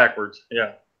was backwards.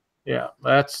 Yeah. Yeah,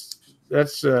 that's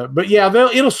but yeah,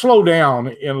 it'll slow down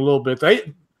in a little bit.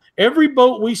 Every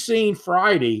boat we seen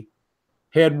Friday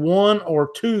had one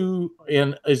or two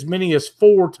and as many as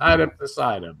four tied up the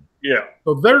side of them. Yeah.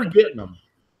 So they're getting them.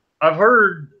 I've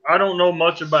heard, I don't know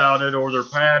much about it or their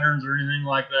patterns or anything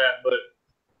like that, but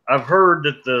I've heard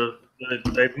that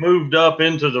they've moved up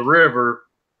into the river,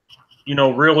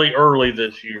 really early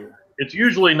this year. It's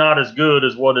usually not as good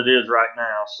as what it is right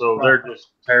now, so they're just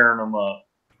tearing them up.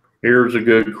 Here's a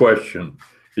good question.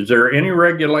 Is there any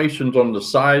regulations on the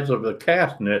size of the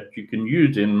cast net you can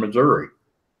use in Missouri?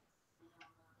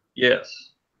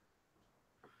 Yes.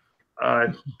 I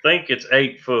think it's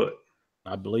 8 foot.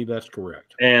 I believe that's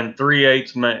correct. And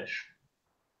 3/8 mesh.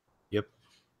 Yep.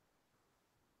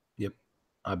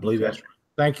 I believe that's right.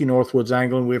 Thank you, Northwoods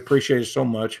Angling. We appreciate it so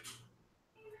much.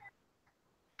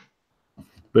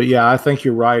 But yeah, I think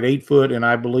you're right. 8 foot, and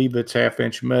I believe it's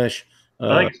 1/2-inch mesh.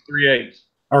 I think it's 3/8.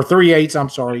 Or 3/8. I'm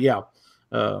sorry. Yeah.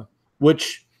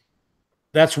 Which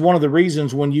that's one of the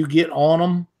reasons when you get on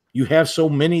them, you have so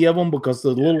many of them because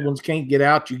the little ones can't get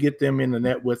out. You get them in the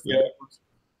net with them.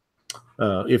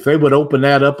 Yeah. If they would open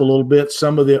that up a little bit,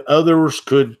 some of the others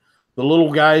the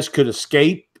little guys could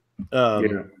escape.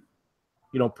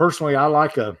 Personally, I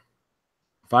like a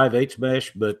 5/8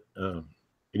 mesh, but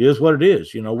it is what it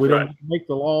is. We don't make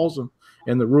the laws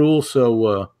and the rules,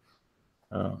 so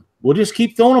we'll just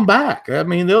keep throwing them back. I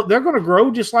mean, they're going to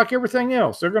grow just like everything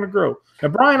else. They're going to grow.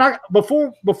 And Brian,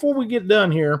 before we get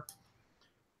done here,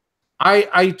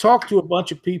 I talked to a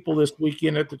bunch of people this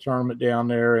weekend at the tournament down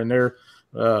there, and they're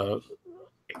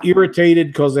irritated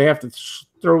because they have to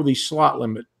throw these slot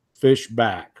limit fish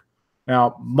back.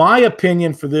 Now, my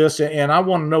opinion for this, and I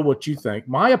want to know what you think.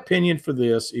 My opinion for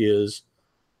this is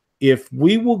if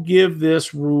we will give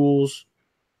this rules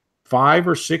 5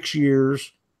 or 6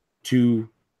 years to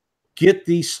get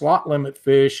these slot limit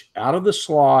fish out of the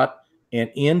slot and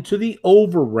into the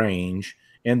over range,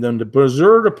 and then the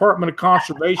Missouri Department of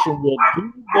Conservation will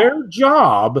do their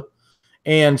job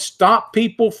and stop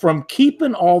people from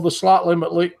keeping all the slot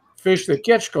limit fish they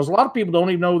catch, because a lot of people don't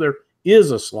even know there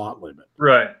is a slot limit.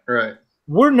 Right, right.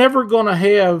 We're never going to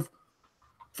have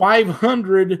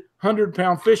 500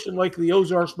 100-pound fish in Lake of the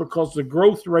Ozarks because the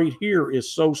growth rate here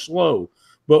is so slow.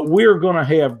 But we're going to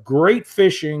have great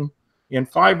fishing in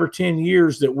 5 or 10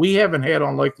 years that we haven't had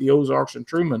on Lake of the Ozarks and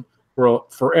Truman for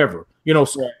forever. You know,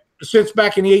 since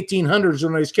back in the 1800s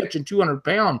when they was catching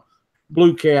 200-pound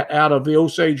blue cat out of the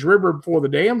Osage River before the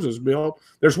dams was built.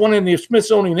 There's one in the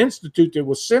Smithsonian Institute that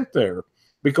was sent there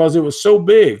because it was so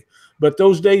big. But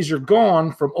those days are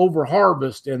gone from over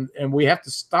harvest, and we have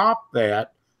to stop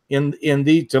that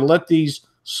to let these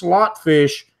slot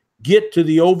fish get to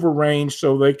the over range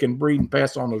so they can breed and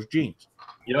pass on those genes.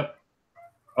 Yep.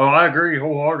 Oh, I agree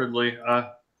wholeheartedly.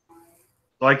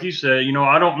 Like you said, you know,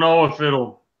 I don't know if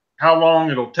how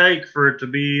long it'll take for it to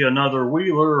be another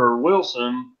Wheeler or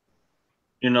Wilson,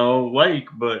 you know, lake,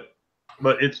 but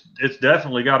it's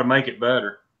definitely got to make it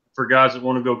better for guys that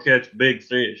want to go catch big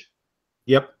fish.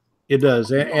 Yep, it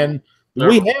does. And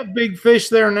we have big fish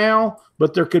there now,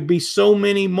 but there could be so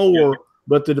many more.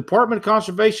 But the Department of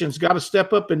Conservation's got to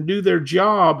step up and do their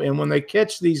job. And when they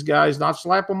catch these guys, not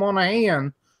slap them on the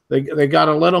hand. They got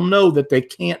to let them know that they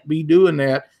can't be doing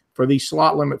that for these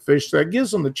slot limit fish. So that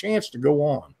gives them the chance to go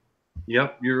on.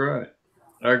 Yep, you're right.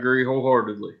 I agree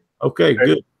wholeheartedly. Okay,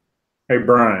 good. Hey,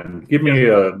 Brian, give me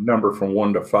a number from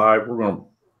 1 to 5. We're going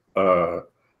to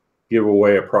give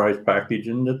away a prize package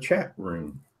in the chat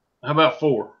room. How about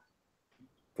 4?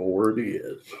 4 it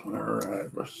is. All right,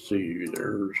 let's see.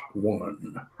 There's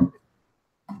 1,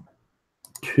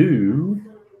 2,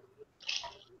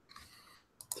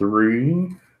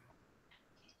 3,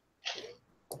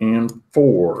 and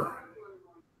 4.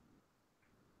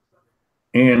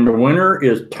 And the winner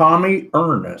is Tommy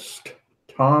Ernest.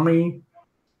 Tommy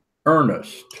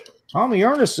Ernest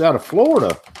is out of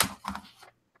Florida.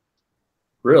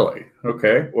 Really?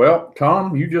 Okay. Well,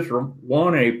 Tom, you just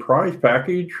won a prize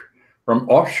package from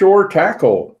Offshore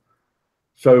Tackle.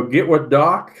 So get with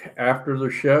Doc after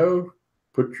the show.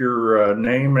 Put your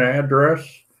name and address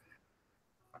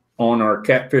on our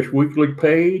Catfish Weekly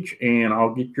page, and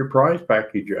I'll get your prize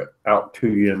package out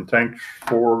to you. And thanks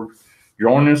for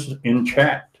joining us in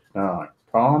chat tonight,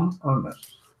 Tom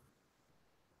Ernest.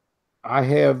 I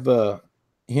have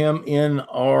him in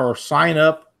our sign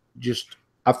up just,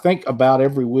 I think, about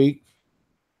every week.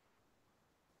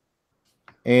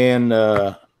 And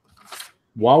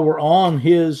while we're on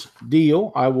his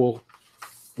deal, I will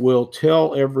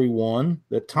tell everyone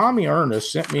that Tommy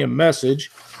Ernest sent me a message,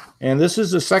 and this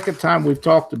is the second time we've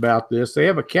talked about this. They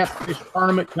have a catfish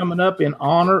tournament coming up in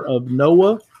honor of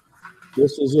Noah.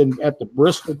 This is at the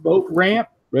Bristol Boat Ramp.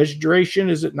 Registration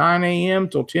is at 9 a.m.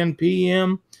 till 10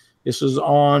 p.m. This is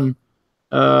on,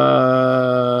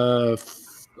 let's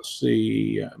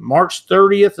see, March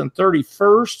 30th and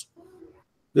 31st.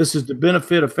 This is to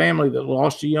benefit a family that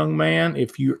lost a young man.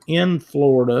 If you're in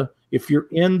Florida, if you're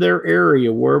in their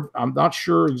area, where I'm not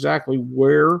sure exactly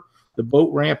where the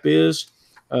boat ramp is,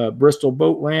 Bristol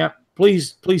Boat Ramp,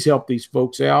 please help these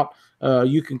folks out.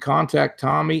 You can contact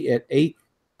Tommy at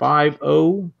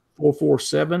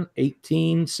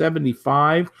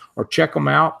 850-447-1875 or check them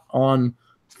out on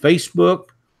Facebook.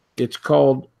 It's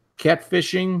called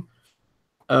Catfishing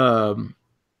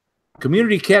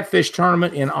Community Catfish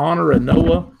Tournament in honor of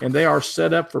Noah, and they are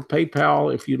set up for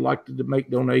PayPal if you'd like to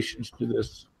make donations to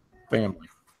this family.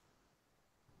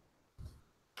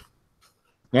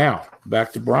 Now,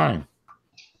 back to Brian.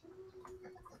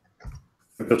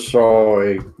 I just saw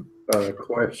a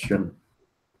question.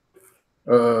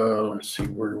 Let's see,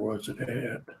 where was it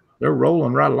at? They're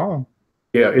rolling right along.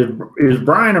 Yeah, is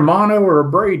Brian a mono or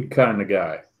a braid kind of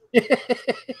guy?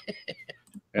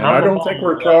 And I don't think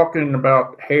we're talking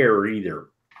about hair either.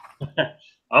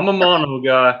 I'm a mono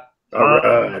guy. All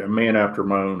right, a man after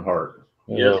my own heart.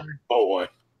 Yeah, boy.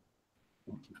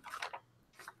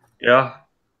 Yeah.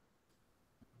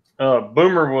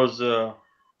 Boomer was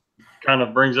kind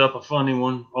of brings up a funny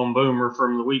one on Boomer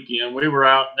from the weekend. We were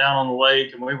out down on the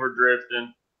lake and we were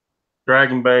drifting,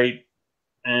 dragging bait,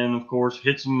 and of course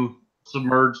hit some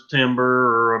submerged timber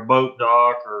or a boat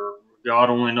dock or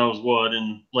God only knows what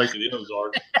in Lake of the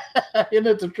Ozarks. Isn't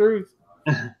it the truth?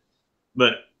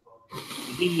 But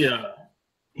he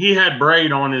he had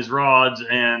braid on his rods,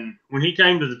 and when he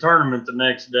came to the tournament the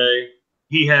next day,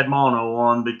 he had mono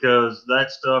on because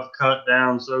that stuff cut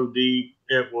down so deep.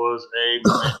 It was a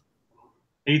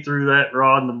he threw that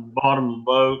rod in the bottom of the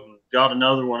boat and got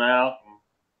another one out. And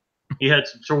he had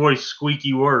some choice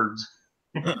squeaky words.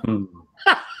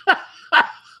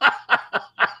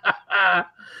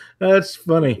 That's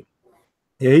funny.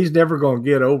 Yeah, he's never going to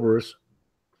get over us.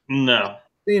 No.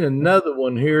 Seen another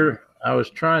one here. I was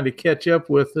trying to catch up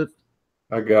with it.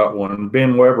 I got one.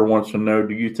 Ben Weber wants to know,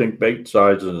 do you think bait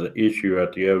size is an issue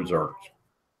at the Ozarks?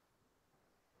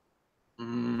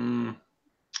 I'm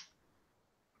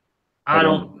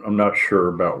not sure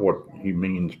about what he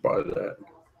means by that.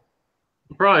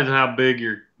 Probably how big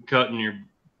you're cutting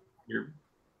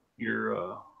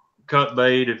your cut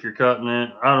bait if you're cutting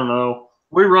it. I don't know.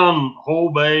 We run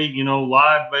whole bait,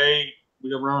 live bait.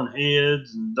 We run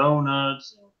heads and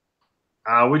donuts.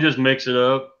 We just mix it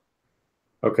up.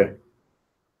 Okay.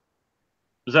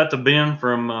 Is that the Ben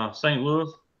from St.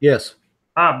 Louis? Yes.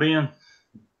 Hi, Ben.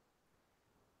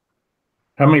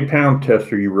 How many pound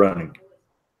tests are you running?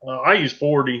 I use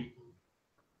 40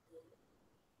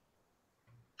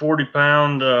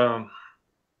 pound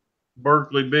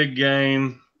Berkeley big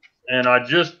game, and I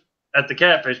just at the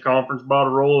Catfish conference bought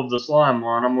a roll of the slime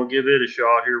line. I'm gonna give it a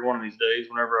shot here one of these days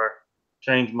whenever I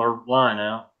change my line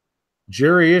out.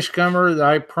 Jerry Ishcomer,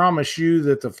 I promise you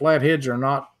that the flatheads are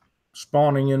not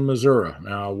spawning in Missouri.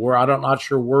 Now, I'm not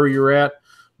sure where you're at,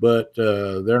 but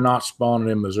they're not spawning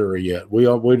in Missouri yet. We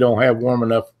don't have warm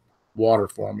enough water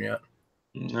for them yet.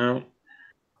 No.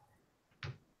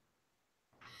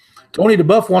 Tony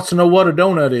DeBuff wants to know what a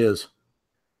donut is.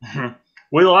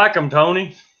 We like them,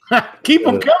 Tony. Keep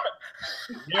them coming.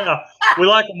 Yeah, we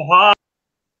like them hot.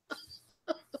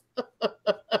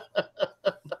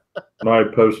 I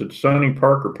posted, Sonny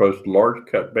Parker posted large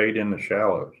cut bait in the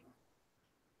shallows.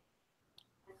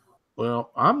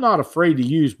 Well, I'm not afraid to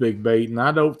use big bait, and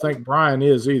I don't think Brian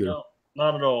is either. No,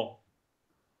 not at all.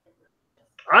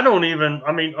 I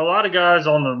mean, a lot of guys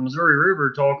on the Missouri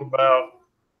River talk about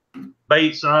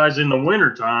bait size in the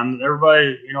wintertime.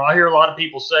 Everybody, I hear a lot of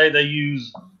people say they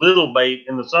use little bait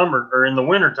in the summer or in the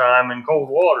wintertime in cold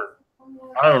water.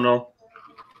 I don't know.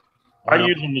 I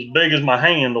use them as big as my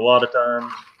hand a lot of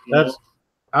times.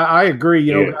 I agree.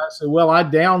 Guys say, well, I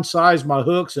downsize my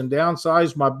hooks and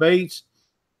downsize my baits.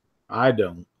 I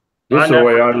don't. This is the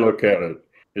way I look at it.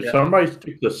 If somebody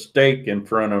sticks a steak in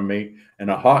front of me and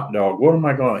a hot dog, what am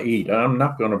I going to eat? I'm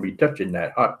not going to be touching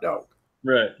that hot dog.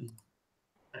 Right.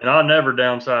 And I never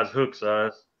downsize hook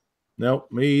size.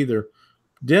 Nope, me either.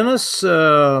 Dennis,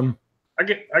 I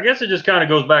guess it just kind of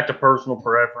goes back to personal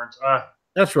preference.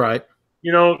 That's right.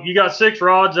 You got 6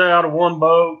 rods out of one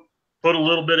boat, put a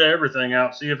little bit of everything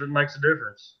out, see if it makes a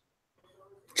difference.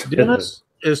 Dennis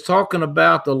is talking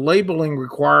about the labeling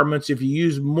requirements if you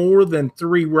use more than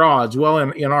 3 rods. Well,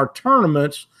 in our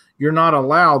tournaments, you're not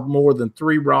allowed more than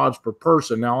 3 rods per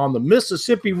person. Now, on the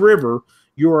Mississippi River,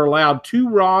 you are allowed 2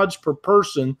 rods per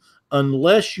person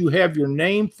unless you have your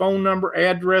name, phone number,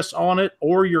 address on it,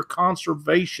 or your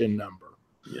conservation number.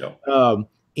 Yeah.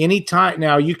 Anytime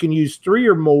now, you can use 3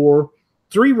 or more,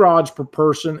 3 rods per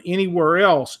person anywhere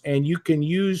else, and you can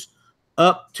use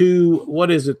up to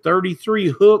 33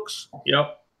 hooks.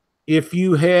 Yep. If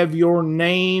you have your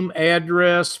name,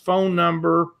 address, phone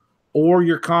number, or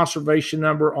your conservation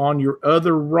number on your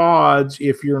other rods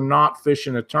if you're not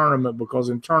fishing a tournament, because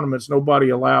in tournaments, nobody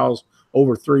allows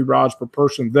over 3 rods per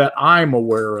person that I'm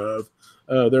aware of.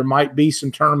 There might be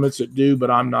some tournaments that do, but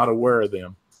I'm not aware of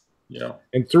them. Yeah.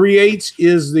 And 3/8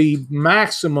 is the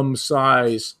maximum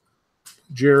size,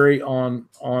 Jerry, on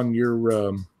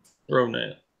your throw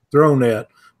net.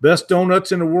 Best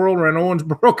donuts in the world are in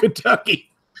Owensboro, Kentucky.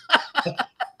 Is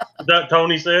that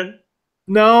Tony said?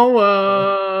 No,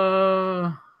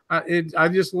 I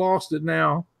just lost it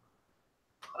now.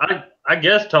 I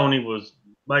guess Tony was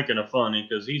making a funny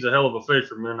because he's a hell of a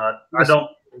fisherman.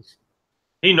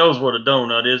 He knows what a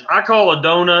donut is. I call a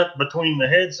donut between the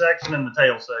head section and the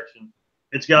tail section.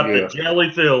 It's got the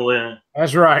jelly fill in it.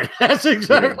 That's right. That's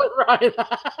exactly right.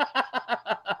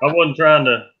 I wasn't trying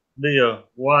to be a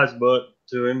wise butt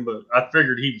to him, but I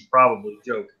figured he was probably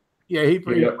joking. Yeah, he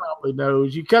probably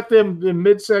knows. You cut them in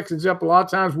midsections up. A lot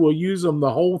of times we'll use them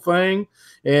the whole thing,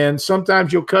 and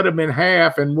sometimes you'll cut them in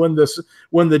half. And when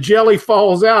the jelly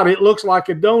falls out, it looks like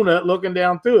a donut looking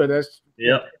down through it. That's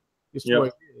just the way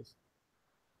it is.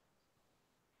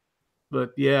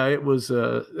 But yeah, it was.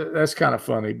 That's kind of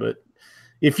funny. But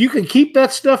if you can keep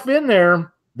that stuff in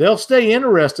there, they'll stay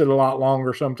interested a lot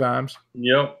longer sometimes.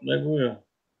 Yep, they will.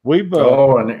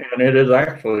 And it is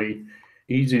actually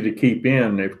easy to keep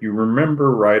in. If you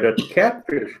remember right at the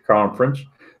Catfish conference,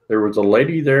 there was a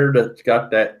lady there that's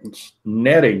got that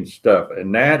netting stuff,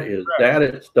 and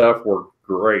that stuff worked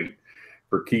great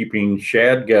for keeping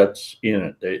shad guts in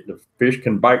it. The fish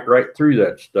can bite right through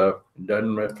that stuff. It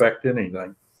doesn't affect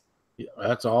anything. Yeah,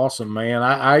 that's awesome, man.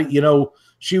 I you know,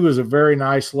 she was a very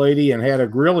nice lady and had a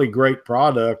really great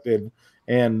product,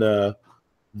 and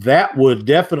that would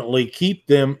definitely keep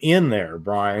them in there,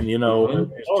 Brian. You know,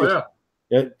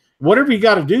 whatever you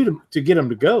got to do to get them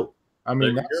to go. I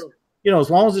mean, that's, you know,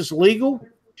 as long as it's legal, you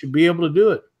should be able to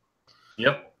do it.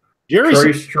 Yep. Jerry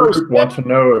wants to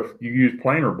know if you use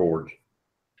planer boards.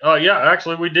 Oh yeah,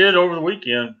 actually we did over the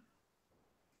weekend.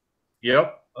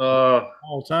 Yep.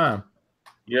 All the time.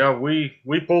 Yeah, we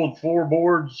pulled 4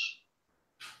 boards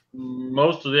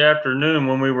most of the afternoon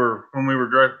when we were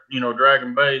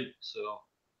dragging bait. So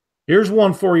here's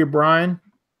one for you, Brian.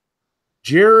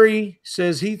 Jerry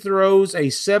says he throws a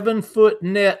 7-foot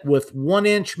net with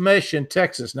 1-inch mesh in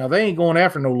Texas. Now they ain't going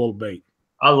after no little bait.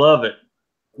 I love it.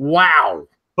 Wow.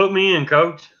 Put me in,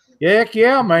 coach. Heck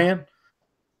yeah, man.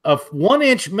 A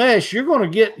 1-inch mesh, you're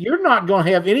not going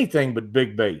to have anything but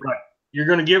big bait. Right. You're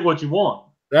going to get what you want.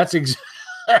 That's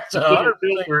that's 100%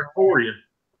 for you.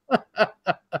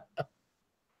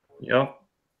 Yep.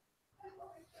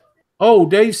 Oh,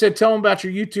 Dave said, tell them about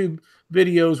your YouTube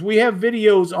videos. We have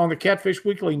videos on the Catfish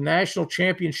Weekly National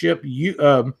Championship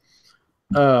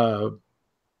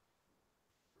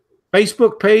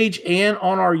Facebook page and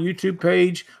on our YouTube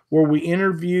page, where we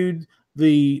interviewed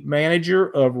the manager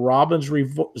of Robbins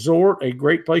Resort, a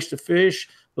great place to fish,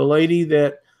 the lady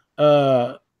that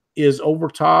is over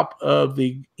top of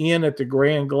the inn at the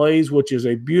Grand Glaze, which is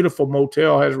a beautiful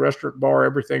motel, has a restaurant, bar,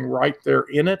 everything right there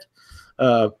in it.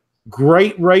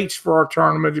 Great rates for our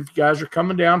tournament. If you guys are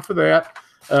coming down for that,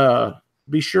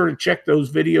 be sure to check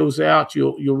those videos out.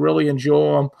 You'll really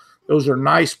enjoy them. Those are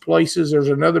nice places. There's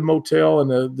another motel,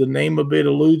 and the name of it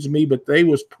eludes me, but they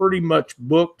was pretty much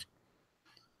booked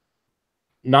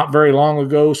not very long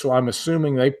ago, so I'm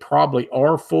assuming they probably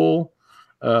are full.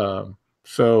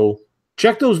 So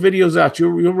check those videos out.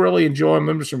 You'll really enjoy them.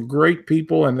 There's some great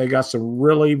people, and they got some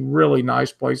really, really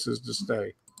nice places to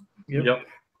stay. Yep.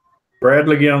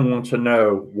 Bradley Young wants to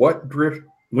know,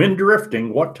 when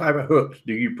drifting, what type of hooks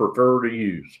do you prefer to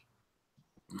use?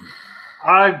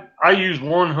 I use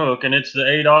one hook, and it's the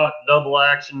 8-aught double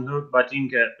action hook by Team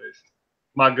Catfish.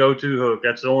 My go-to hook.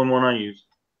 That's the only one I use.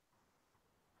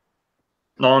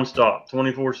 Non-stop,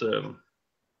 24/7.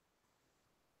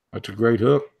 That's a great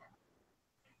hook.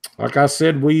 Like I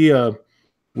said, I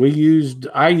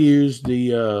used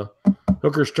the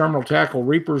Hooker's Terminal Tackle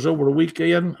Reapers over the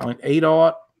weekend on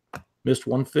 8-aught. Missed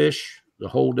one fish the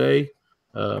whole day.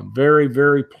 Very,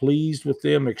 very pleased with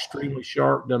them. Extremely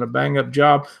sharp. Done a bang-up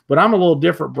job. But I'm a little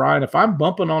different, Brian. If I'm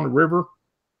bumping on the river,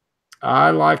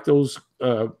 I like those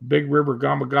big river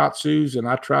Gamakatsus, and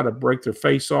I try to break their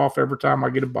face off every time I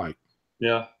get a bite.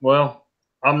 Yeah, well,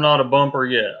 I'm not a bumper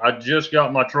yet. I just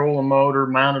got my trolling motor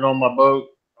mounted on my boat.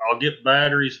 I'll get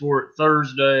batteries for it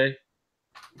Thursday,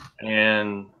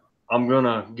 and I'm going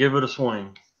to give it a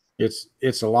swing.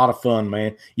 It's a lot of fun,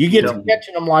 man. You get to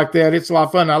catching them like that, it's a lot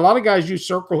of fun. Now, a lot of guys use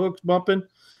circle hooks bumping,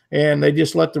 and they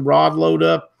just let the rod load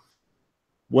up.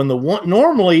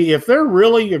 Normally, if they're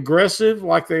really aggressive,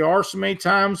 like they are so many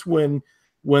times, when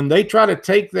they try to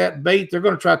take that bait, they're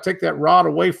going to try to take that rod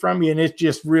away from you, and it's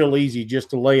just real easy just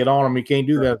to lay it on them. You can't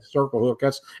do that with circle hook.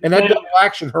 That double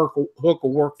action hook will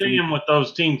work for you. With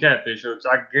those Team Catfish hooks,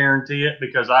 I guarantee it,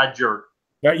 because I jerk.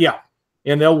 Yeah,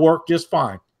 and they'll work just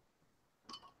fine.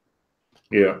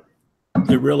 Yeah.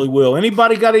 They really will.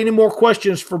 Anybody got any more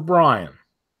questions for Brian?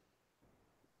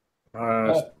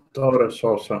 I thought I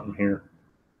saw something here.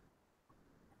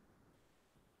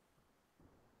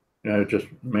 No, just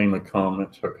mainly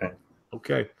comments. Okay.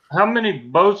 Okay. How many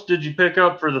boats did you pick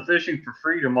up for the Fishing for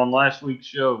Freedom on last week's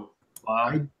show?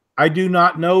 Wow. I do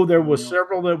not know. There was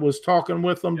several that was talking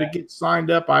with them to get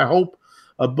signed up. I hope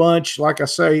a bunch. Like I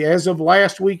say, as of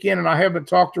last weekend, and I haven't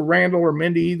talked to Randall or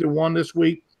Mindy, either one this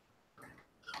week,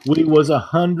 we was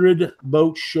 100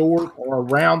 boats short or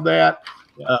around that.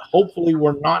 Hopefully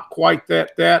we're not quite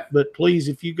that, but please,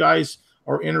 if you guys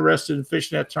are interested in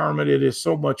fishing that tournament, it is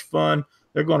so much fun.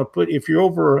 They're going to if you're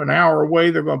over an hour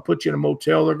away, they're going to put you in a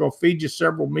motel. They're going to feed you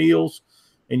several meals,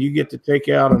 and you get to take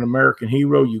out an American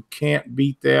hero. You can't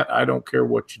beat that. I don't care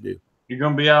what you do. You're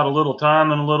going to be out a little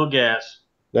time and a little gas.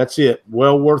 That's it.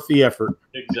 Well worth the effort.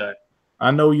 Exactly. I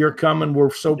know you're coming.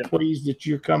 We're so pleased that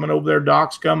you're coming over there.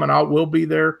 Doc's coming. I will be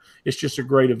there. It's just a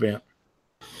great event.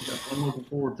 I'm looking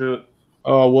forward to it.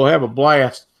 Oh, we'll have a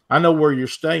blast. I know where you're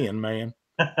staying, man.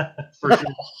 For sure.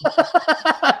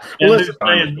 And Listen,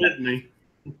 staying with me.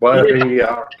 Buddy,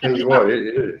 I'll tell you what,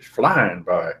 it is flying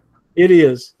by. it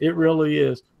is. It really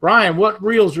is. Brian, what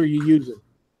reels are you using?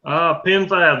 Pin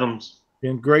Fathoms.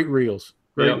 Been great reels.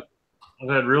 Great. Yep. I've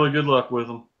had really good luck with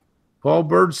them. Paul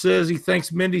Bird says he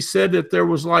thinks Mindy said that there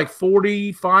was like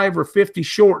 45 or 50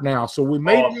 short now. So we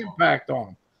made an impact on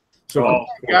them. So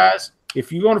guys,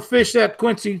 if you're going to fish that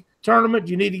Quincy tournament,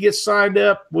 you need to get signed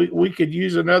up. We could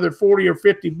use another 40 or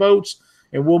 50 boats,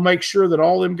 and we'll make sure that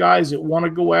all them guys that want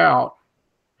to go out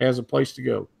has a place to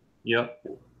go. Yep.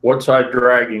 What size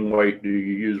dragging weight do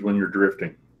you use when you're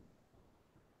drifting?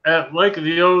 At Lake of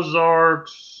the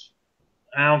Ozarks,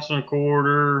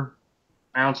 1.25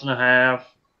 ounces, 1.5 ounces,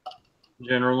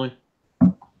 generally.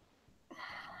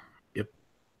 Yep.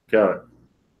 Got it.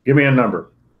 Give me a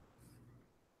number.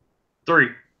 3.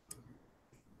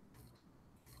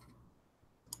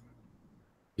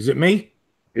 Is it me?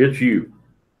 It's you.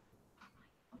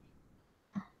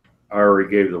 I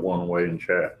already gave the one away in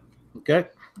chat. Okay.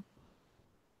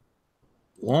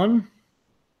 1,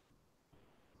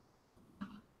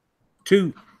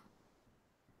 2,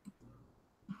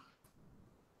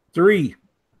 3.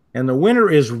 And the winner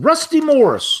is Rusty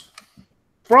Morris.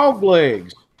 Frog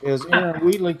legs, as Aaron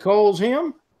Wheatley calls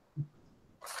him.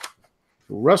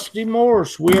 Rusty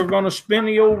Morris, we are going to spin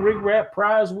the old Rig Wrap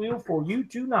prize wheel for you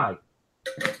tonight.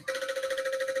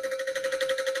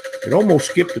 It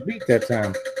almost skipped a beat that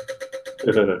time.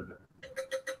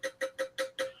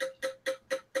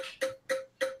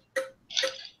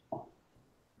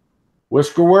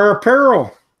 Whiskerware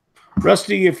Apparel.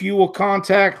 Rusty, if you will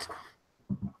contact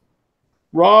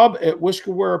Rob at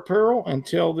Whiskerware Apparel and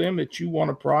tell them that you want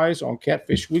a prize on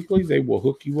Catfish Weekly, they will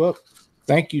hook you up.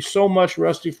 Thank you so much,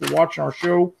 Rusty, for watching our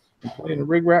show and playing the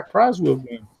Rig Wrap prize wheel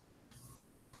game.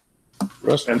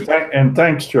 Rusty. And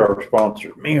thanks to our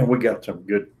sponsor. Man, we got some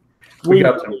good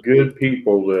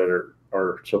people that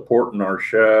are supporting our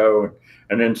show.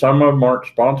 And then some of them aren't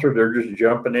sponsored. They're just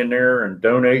jumping in there and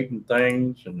donating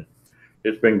things. And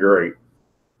it's been great.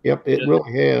 Yep, it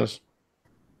really has.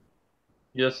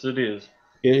 Yes, it is.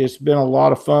 It's been a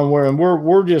lot of fun.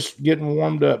 We're just getting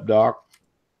warmed up, Doc.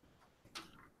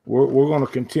 We're going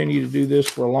to continue to do this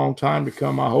for a long time to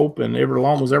come, I hope. And as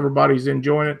long as everybody's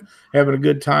enjoying it, having a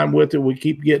good time with it, we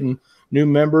keep getting new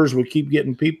members. We keep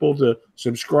getting people to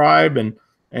subscribe, and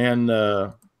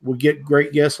we get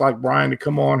great guests like Brian to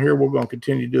come on here. We're going to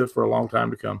continue to do it for a long time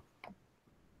to come.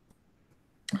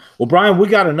 Well, Brian, we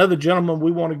got another gentleman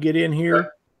we want to get in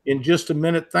here in just a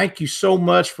minute. Thank you so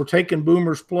much for taking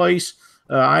Boomer's place.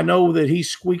 I know that he's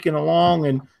squeaking along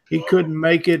and he couldn't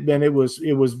make it, and it was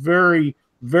very,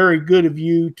 very good of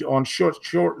you on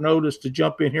short notice to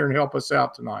jump in here and help us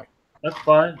out tonight. That's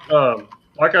fine.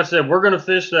 Like I said, we're going to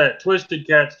fish that Twisted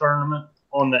Cats tournament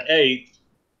on the 8th.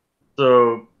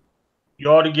 So you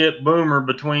ought to get Boomer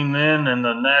between then and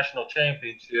the national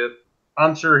championship.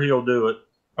 I'm sure he'll do it.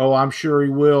 Oh, I'm sure he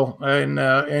will.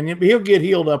 And he'll get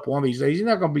healed up one of these days. He's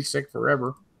not going to be sick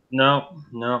forever. No.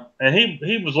 And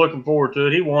he was looking forward to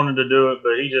it. He wanted to do it,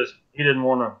 but he didn't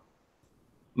want to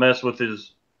mess with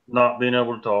his not being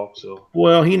able to talk. So,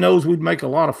 well, he knows we'd make a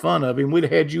lot of fun of him. We'd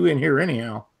have had you in here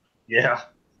anyhow. Yeah,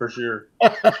 for sure.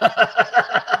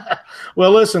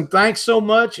 Well, listen, thanks so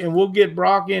much, and we'll get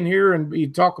Brock in here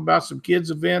and talk about some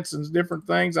kids events and different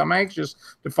things. I'm anxious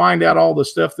to find out all the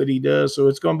stuff that he does, so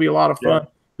it's going to be a lot of fun. Yeah.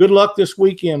 Good luck this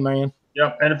weekend, man.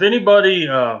 Yep, and if anybody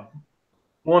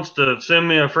wants to send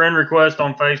me a friend request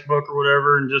on Facebook or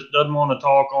whatever and just doesn't want to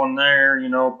talk on there,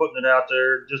 putting it out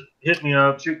there, just hit me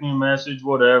up, shoot me a message,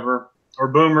 whatever. Or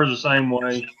Boomer's the same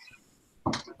way.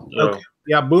 So. Okay.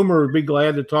 Yeah, Boomer would be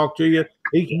glad to talk to you.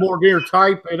 He's more dear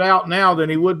type it out now than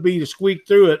he would be to squeak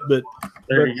through it, but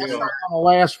it's not going to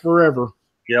last forever.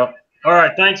 Yep. All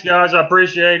right. Thanks, guys. I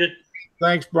appreciate it.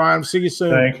 Thanks, Brian. See you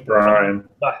soon. Thanks, Brian.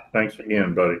 Bye. Thanks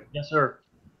again, buddy. Yes, sir.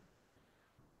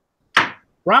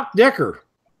 Brock Decker.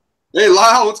 Hey,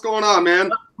 Lyle, what's going on, man?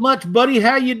 Not much, buddy.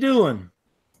 How you doing?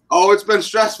 Oh, it's been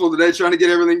stressful today trying to get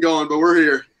everything going, but we're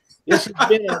here. This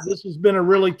has been a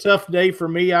really tough day for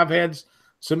me. I've had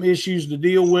some issues to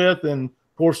deal with, and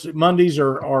of course Mondays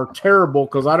are terrible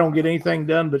because I don't get anything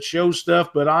done but show stuff.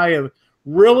 But I am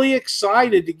really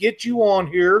excited to get you on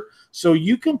here so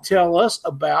you can tell us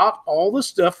about all the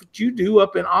stuff that you do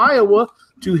up in Iowa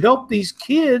to help these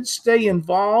kids stay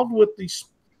involved with the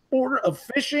sport of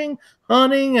fishing,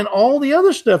 hunting, and all the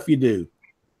other stuff you do.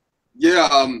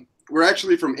 Yeah, we're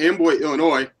actually from Amboy,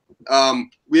 Illinois.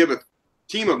 We have a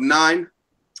team of 9.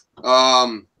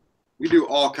 We do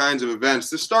all kinds of events.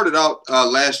 This started out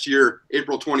last year,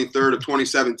 April 23rd of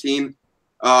 2017.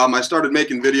 I started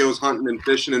making videos, hunting and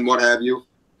fishing and what have you.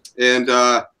 And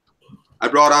I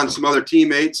brought on some other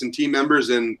teammates and team members,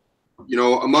 and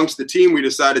amongst the team, we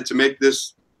decided to make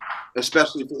this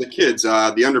especially for the kids, the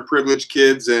underprivileged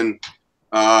kids, and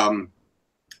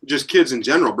just kids in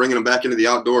general, bringing them back into the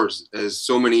outdoors, as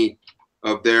so many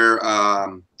of their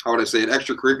how would I say it,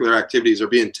 extracurricular activities are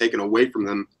being taken away from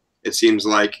them, it seems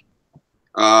like.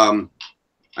 I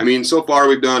mean, so far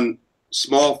we've done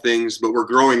small things, but we're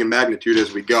growing in magnitude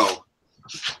as we go.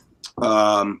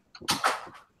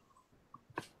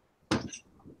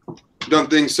 Done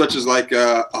things such as like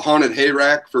a haunted hay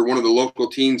rack for one of the local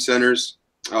teen centers,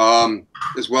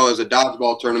 as well as a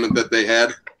dodgeball tournament that they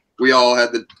had. We all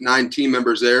had the 9 team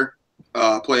members there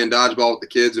playing dodgeball with the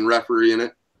kids and refereeing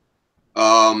it.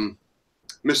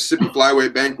 Mississippi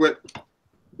Flyweight Banquet,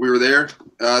 we were there.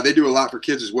 They do a lot for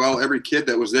kids as well. Every kid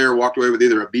that was there walked away with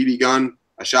either a BB gun,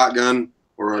 a shotgun,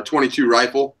 or a .22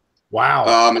 rifle.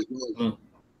 Wow.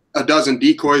 A dozen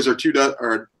decoys or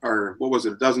or what was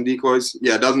it? A dozen decoys?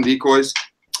 Yeah, a dozen decoys.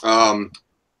 So,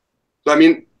 I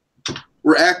mean,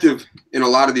 we're active in a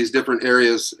lot of these different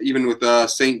areas, even with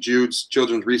St. Jude's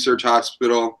Children's Research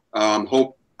Hospital,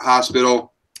 Hope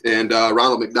Hospital, and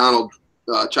Ronald McDonald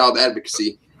Child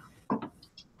Advocacy.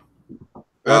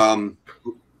 A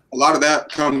lot of that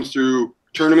comes through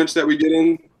tournaments that we get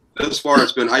in. Thus far,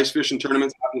 it's been ice fishing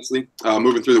tournaments, obviously,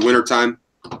 moving through the winter time.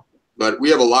 But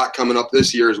we have a lot coming up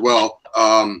this year as well.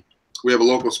 We have a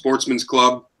local sportsman's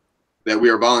club that we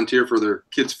are volunteer for their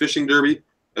kids fishing derby,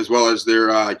 as well as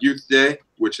their youth day,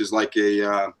 which is like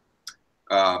a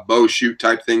bow shoot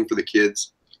type thing for the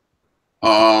kids.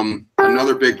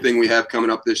 Another big thing we have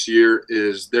coming up this year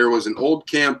is there was an old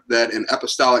camp that an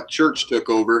apostolic church took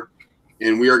over,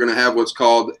 and we are going to have what's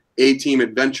called A-Team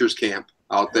Adventures Camp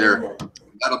out there.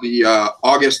 That'll be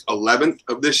August 11th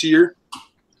of this year.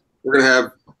 We're going to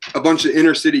have a bunch of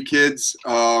inner city kids,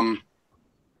 and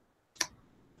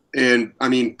I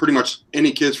mean pretty much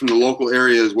any kids from the local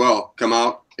area as well come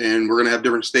out, and we're going to have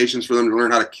different stations for them to learn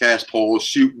how to cast poles,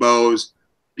 shoot bows,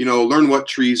 learn what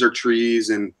trees are trees,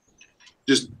 and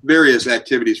just various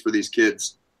activities for these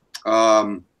kids.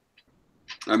 I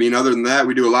mean, other than that,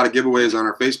 we do a lot of giveaways on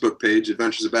our Facebook page,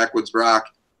 Adventures of Backwoods Brock.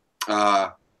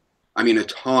 I mean, a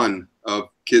ton of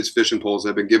kids' fishing poles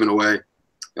have been given away.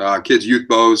 Kids' youth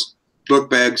bows, book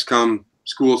bags come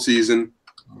school season,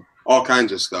 all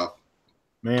kinds of stuff.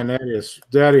 Man, that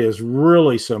is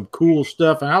really some cool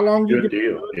stuff. How long do you Good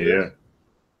deal. Yeah.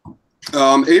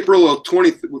 April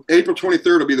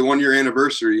 23rd will be the 1-year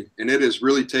anniversary, and it has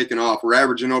really taken off. We're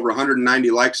averaging over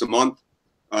 190 likes a month.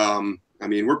 I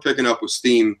mean, we're picking up with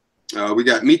steam. We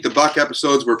got Meet the Buck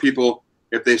episodes where people,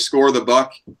 if they score the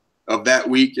buck of that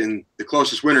week, and the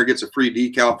closest winner gets a free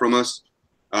decal from us.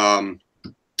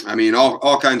 I mean,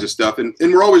 all kinds of stuff. And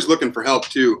we're always looking for help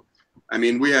too. I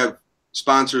mean, we have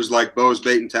sponsors like Bo's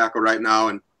Bait and Tackle right now,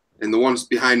 and the ones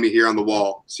behind me here on the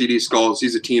wall, CD Skulls.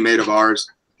 He's a teammate of ours.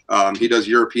 He does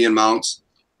European mounts.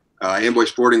 Amboy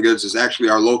Sporting Goods is actually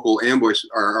our local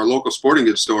our local sporting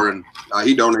goods store, and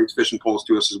he donates fishing poles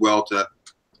to us as well to,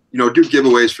 do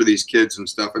giveaways for these kids and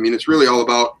stuff. I mean, it's really all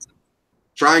about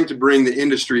trying to bring the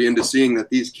industry into seeing that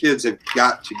these kids have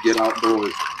got to get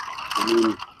outdoors. I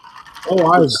mean,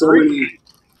 I agree.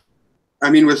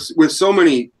 With so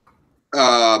many,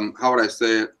 how would I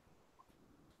say it?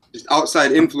 Just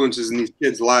outside influences in these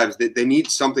kids' lives, they need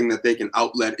something that they can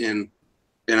outlet in.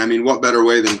 And I mean, what better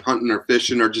way than hunting or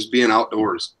fishing or just being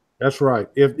outdoors? That's right.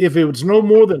 If it was no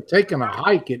more than taking a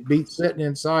hike, it beats sitting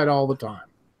inside all the time.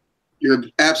 You're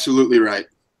absolutely right.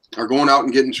 Or going out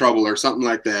and get in trouble or something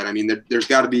like that. I mean, there's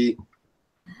got to be,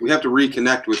 we have to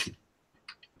reconnect with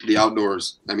the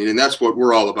outdoors. I mean, and that's what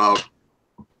we're all about.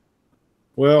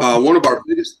 Well, one of our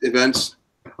biggest events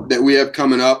that we have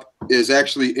coming up is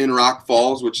actually in Rock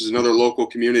Falls, which is another local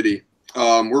community.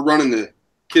 We're running the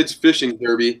Kids Fishing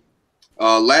Derby.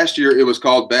 Last year, it was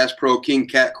called Bass Pro King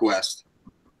Cat Quest.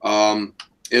 In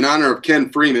honor of Ken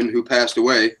Freeman, who passed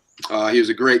away. He was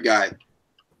a great guy.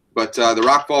 But the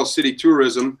Rock Falls City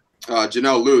Tourism,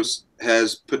 Janelle Luce,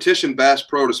 has petitioned Bass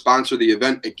Pro to sponsor the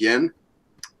event again.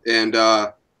 And,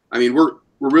 I mean, we're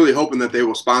really hoping that they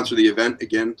will sponsor the event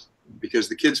again, because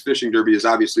the Kids Fishing Derby is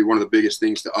obviously one of the biggest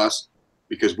things to us,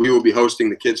 because we will be hosting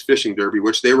the Kids Fishing Derby,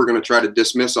 which they were going to try to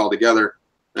dismiss altogether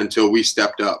until we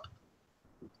stepped up.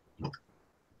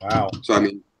 Wow. So, I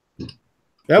mean,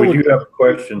 We do have a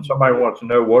question. Somebody wants to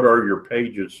know, what are your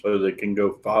pages so they can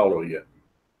go follow you?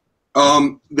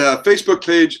 The Facebook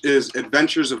page is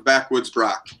Adventures of Backwoods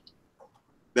Brock.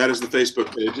 That is the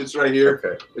Facebook page. It's right here.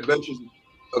 Okay. Adventures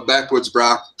of Backwoods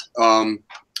Brock.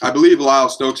 I believe Lyle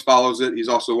Stokes follows it. He's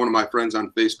also one of my friends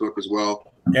on Facebook as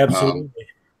well. Absolutely.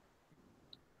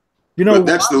 You know,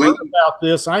 that's when I heard about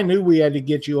this, I knew we had to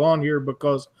get you on here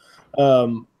because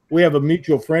we have a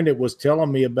mutual friend that was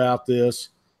telling me about this,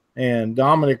 and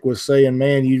Dominic was saying,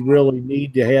 man, you really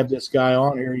need to have this guy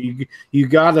on here. You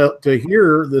got to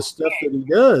hear the stuff that he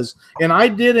does. And I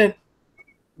didn't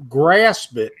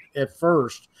grasp it at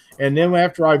first. And then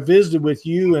after I visited with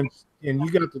you and you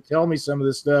got to tell me some of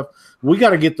this stuff, we got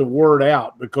to get the word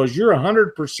out, because you're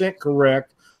 100%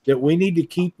 correct that we need to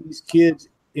keep these kids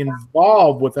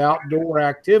involved with outdoor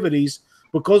activities,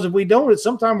 because if we don't,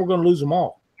 sometimes we're going to lose them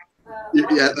all.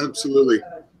 Yeah, absolutely.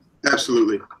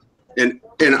 And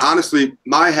honestly,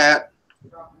 my hat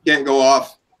can't go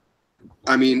off,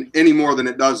 I mean, any more than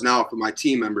it does now for my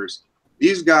team members.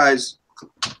 These guys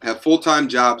have full-time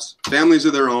jobs, families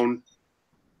of their own.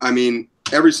 I mean,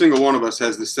 every single one of us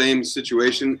has the same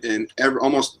situation, and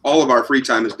almost all of our free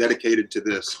time is dedicated to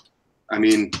this. I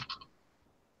mean,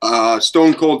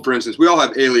 Stone Cold, for instance, we all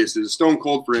have aliases. Stone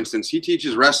Cold, for instance, he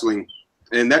teaches wrestling,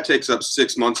 and that takes up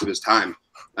 6 months of his time.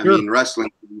 I mean,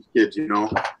 wrestling for these kids, you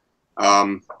know.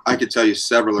 I could tell you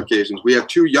several occasions. We have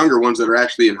 2 younger ones that are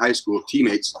actually in high school,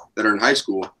 teammates that are in high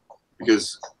school,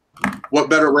 because what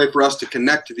better way for us to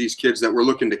connect to these kids that we're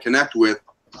looking to connect with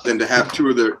than to have 2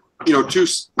 of the, you know, two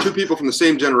people from the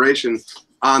same generation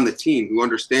on the team who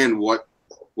understand what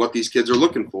these kids are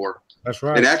looking for. That's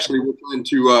right. And actually, we're trying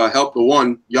to help the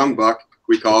one young buck,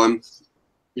 we call him.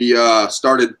 He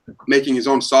started making his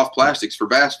own soft plastics for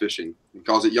bass fishing. He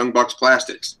calls it Young Bucks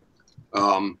Plastics.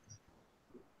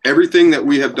 Everything that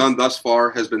we have done thus far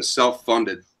has been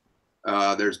self-funded.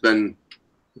 There's been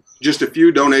just a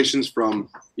few donations from,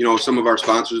 you know, some of our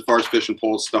sponsors as far as fishing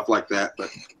poles, stuff like that. But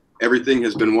everything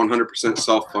has been 100%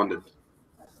 self-funded.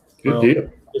 Good deal.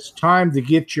 It's time to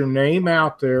get your name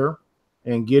out there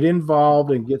and get involved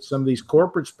and get some of these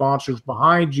corporate sponsors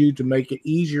behind you to make it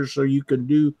easier so you can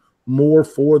do more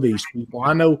for these people.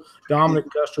 I know Dominic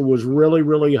Custer was really,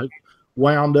 really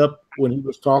wound up when he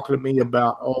was talking to me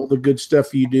about all the good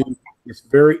stuff you do. It's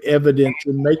very evident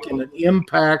you're making an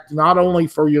impact not only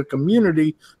for your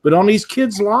community, but on these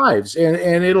kids' lives, and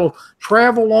it'll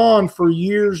travel on for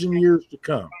years and years to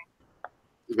come.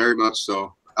 Very much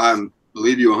so. I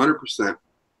believe you 100%.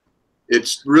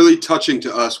 It's really touching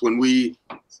to us when we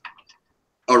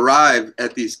arrive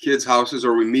at these kids' houses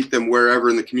or we meet them wherever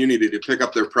in the community to pick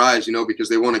up their prize, you know, because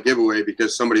they want a giveaway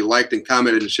because somebody liked and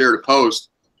commented and shared a post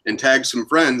and tagged some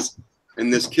friends,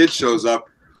 and this kid shows up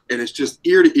and it's just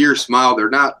ear to ear smile. They're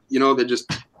not, you know,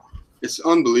 it's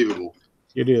unbelievable.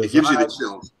 It is. It gives you the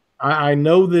chills. I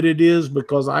know that it is,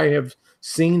 because I have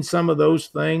seen some of those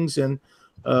things, and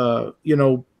you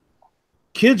know,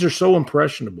 kids are so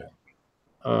impressionable.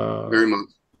 Very much.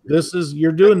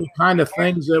 You're doing the kind of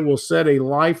things that will set a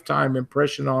lifetime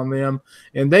impression on them,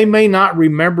 and they may not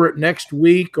remember it next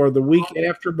week or the week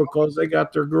after because they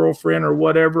got their girlfriend or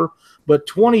whatever, but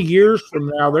 20 years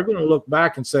from now, they're going to look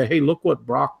back and say, hey, look what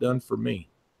Brock done for me.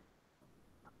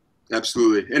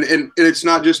 Absolutely. And it's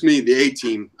not just me, the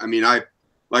A-team. I mean, like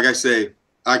I say,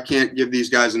 I can't give these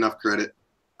guys enough credit.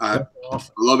 I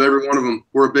love every one of them.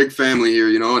 We're a big family here,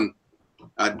 you know, and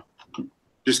I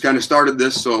just kind of started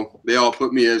this, so they all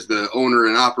put me as the owner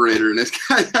and operator, and it's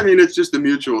I mean, it's just a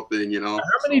mutual thing, you know.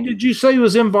 How many did you say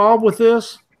was involved with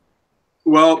this?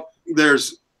 Well,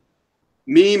 there's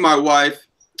me, my wife,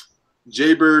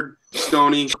 Jaybird,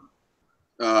 Stoney,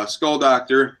 Skull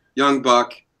Doctor, Young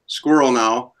Buck, Squirrel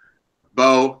now,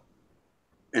 Bo,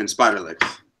 and Spiderlegs.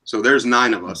 So there's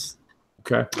 9 of us.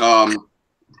 Okay.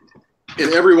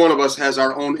 And every one of us has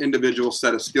our own individual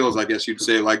set of skills, I guess you'd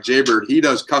say. Like Jaybird, he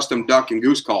does custom duck and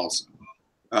goose calls.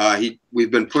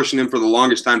 We've been pushing him for the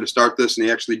longest time to start this, and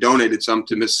he actually donated some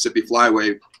to Mississippi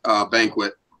Flyway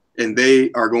Banquet, and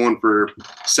they are going for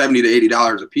 $70 to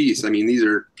 $80 a piece. I mean,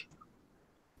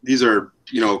 these are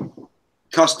you know,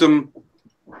 custom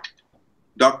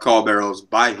duck call barrels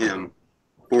by him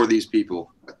for these people,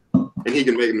 and he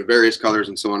can make them in various colors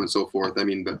and so on and so forth. I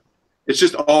mean, but it's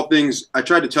just all things. I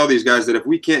tried to tell these guys that if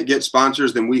we can't get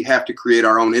sponsors, then we have to create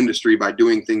our own industry by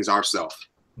doing things ourselves.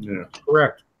 Yeah,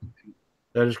 correct.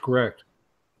 That is correct.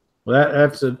 Well,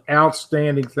 that's an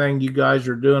outstanding thing you guys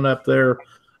are doing up there.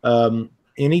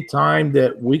 Anytime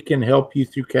that we can help you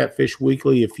through Catfish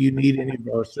Weekly, if you need any of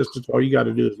our assistance, all you got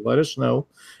to do is let us know,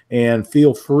 and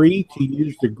feel free to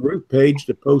use the group page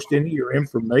to post any of your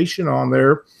information on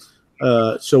there.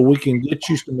 So we can get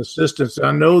you some assistance.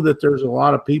 I know that there's a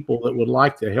lot of people that would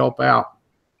like to help out.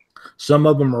 Some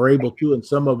of them are able to, and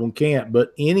some of them can't.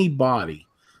 But anybody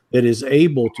that is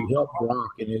able to help Brock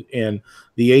and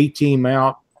the A-team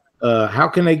out, how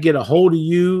can they get a hold of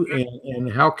you,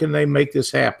 and how can they make this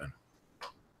happen?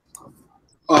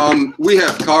 We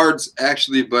have cards,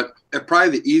 actually, but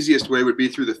probably the easiest way would be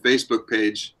through the Facebook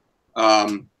page,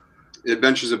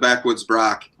 Adventures of Backwoods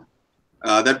Brock.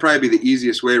 That'd probably be the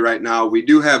easiest way right now. We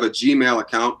do have a Gmail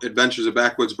account,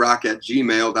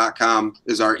 adventuresofbackwoodsbrock@gmail.com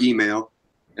is our email.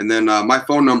 And then my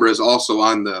phone number is also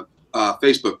on the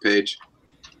Facebook page.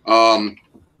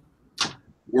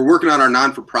 We're working on our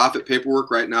non-for-profit paperwork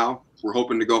right now. We're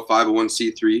hoping to go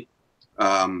 501c3.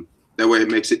 That way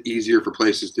it makes it easier for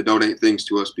places to donate things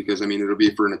to us because, I mean, it'll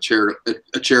be for a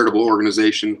charitable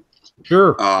organization.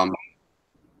 Sure. I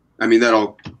mean,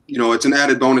 that'll, it's an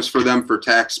added bonus for them for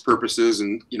tax purposes,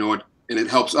 and, and it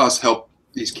helps us help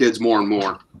these kids more and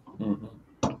more. Mm-hmm.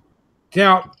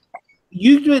 Now,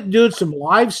 you've been doing some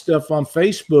live stuff on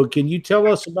Facebook. Can you tell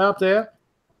us about that?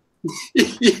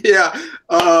 Yeah.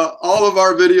 All of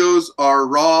our videos are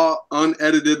raw,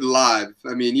 unedited live.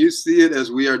 I mean, you see it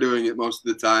as we are doing it most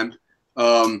of the time.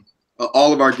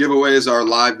 All of our giveaways are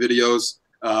live videos.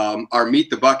 Our Meet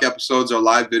the Buck episodes are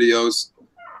live videos.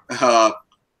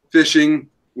 Fishing,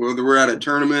 whether we're at a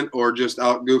tournament or just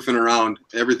out goofing around,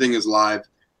 everything is live.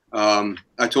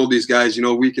 I told these guys,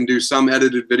 we can do some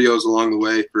edited videos along the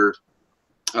way for,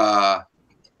 I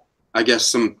guess,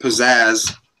 some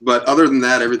pizzazz. But other than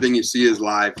that, everything you see is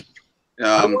live.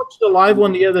 I watched the live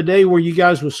one the other day where you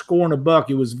guys were scoring a buck.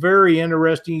 It was very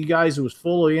interesting. You guys, it was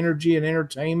full of energy and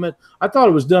entertainment. I thought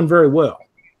it was done very well.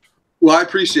 Well, I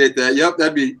appreciate that. Yep,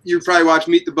 you'd probably watch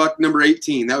Meet the Buck number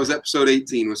 18. That was episode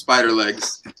 18 with Spider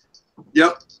Legs.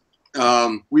 Yep.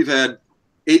 We've had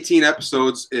 18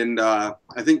 episodes, and I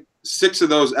think 6 of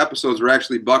those episodes were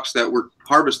actually bucks that were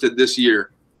harvested this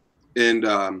year. And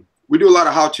we do a lot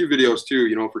of how-to videos too,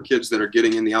 for kids that are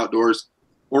getting in the outdoors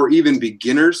or even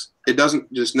beginners. It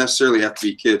doesn't just necessarily have to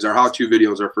be kids. Our how-to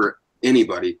videos are for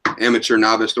anybody, amateur,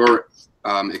 novice, or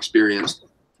experienced,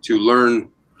 to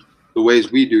learn the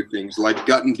ways we do things like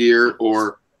gutting deer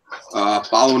or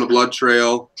following a blood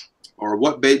trail, or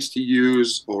what baits to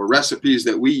use, or recipes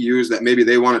that we use that maybe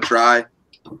they want to try.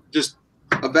 Just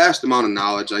a vast amount of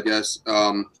knowledge, I guess.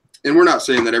 And we're not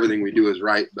saying that everything we do is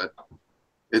right, but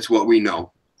it's what we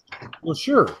know. Well,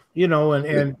 sure.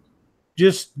 And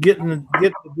just getting to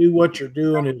do what you're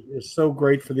doing is so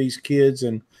great for these kids.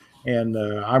 And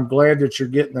I'm glad that you're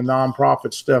getting the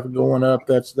nonprofit stuff going up.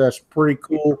 That's pretty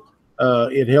cool.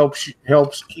 It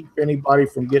helps keep anybody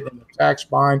from getting in the tax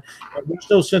bind. And there's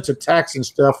no sense of taxing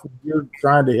stuff when you're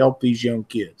trying to help these young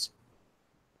kids.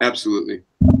 Absolutely.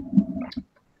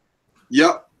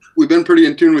 Yep. We've been pretty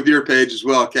in tune with your page as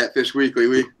well, Catfish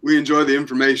Weekly. We enjoy the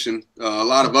information. A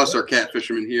lot of us are cat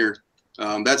fishermen here.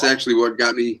 That's actually what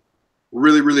got me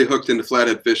really, really hooked into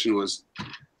flathead fishing. Was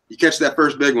you catch that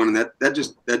first big one, and that's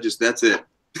it.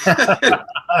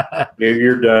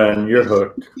 You're done. You're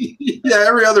hooked. Yeah,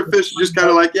 every other fish is just kind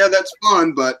of like, yeah, that's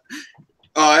fun. But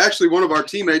actually, one of our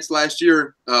teammates last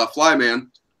year, Flyman,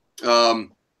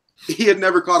 he had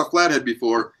never caught a flathead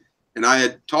before, and I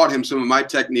had taught him some of my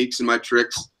techniques and my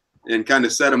tricks and kind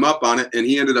of set him up on it, and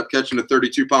he ended up catching a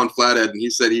 32-pound flathead, and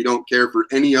he said he don't care for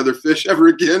any other fish ever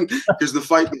again because the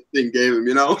fight that thing gave him,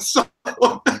 So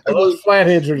those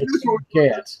flatheads are just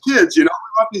cats. Kids, we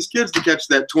want these kids to catch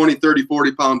that 20, 30,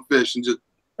 40-pound fish and just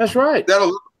that's right.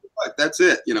 That's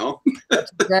it,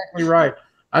 That's exactly right.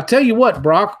 I tell you what,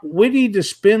 Brock, we need to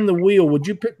spin the wheel. Would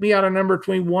you pick me out a number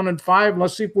between 1 and 5?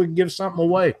 Let's see if we can give something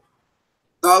away.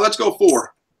 Let's go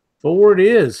 4. 4 it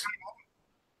is.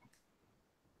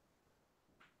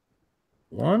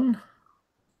 1,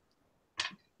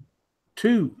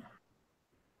 2,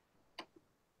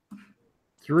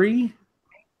 3,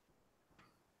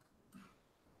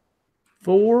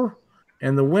 4,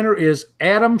 and the winner is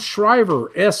Adam Shriver,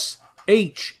 Shriver.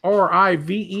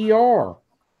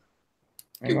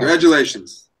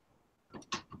 Congratulations.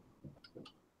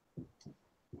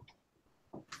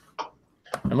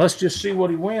 And let's just see what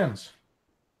he wins.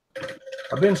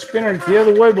 I've been spinning it the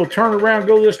other way. We'll turn around,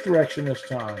 go this direction this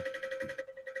time.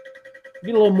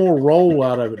 Get a little more roll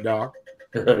out of it, Doc.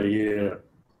 Yeah.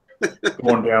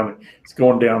 It's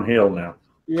going downhill now.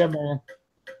 Yeah, man.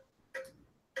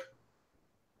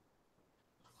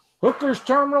 Hooker's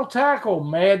Terminal Tackle,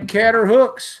 Mad Catter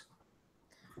Hooks.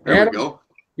 There we go.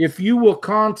 If you will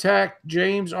contact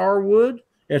James R. Wood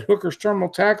at Hooker's Terminal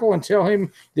Tackle and tell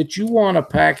him that you want a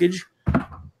package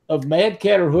of Mad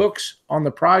Catter Hooks on the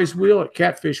prize wheel at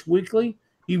Catfish Weekly,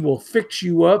 he will fix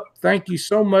you up. Thank you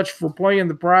so much for playing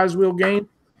the prize wheel game,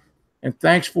 and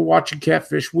thanks for watching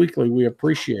Catfish Weekly. We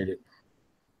appreciate it.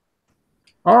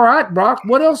 All right, Brock,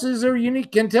 what else is there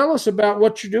unique? Can tell us about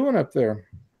what you're doing up there?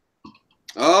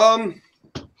 I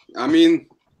mean,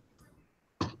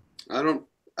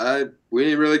 we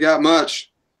ain't really got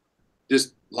much.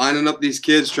 Just lining up these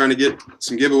kids, trying to get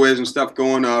some giveaways and stuff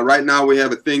going. Right now we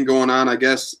have a thing going on, I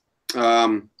guess.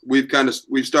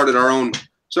 We've started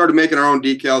making our own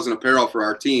decals and apparel for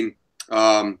our team.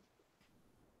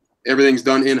 Everything's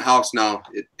done in-house now.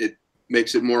 It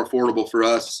makes it more affordable for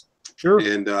us. Sure.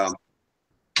 And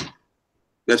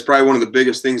that's probably one of the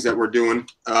biggest things that we're doing.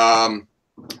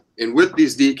 And with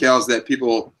these decals that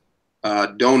people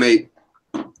donate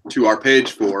to our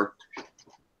page for,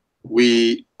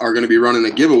 we are going to be running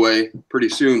a giveaway pretty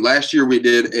soon. Last year we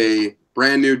did a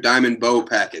brand new diamond bow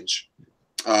package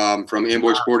from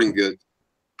Amboy Sporting Goods.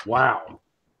 Wow.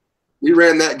 We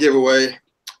ran that giveaway,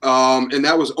 and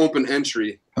that was open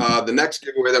entry. The next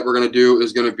giveaway that we're going to do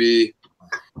is going to be,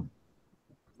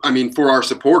 for our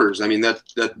supporters.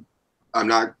 That I'm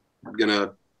not going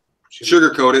to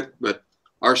sugarcoat it, but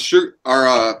our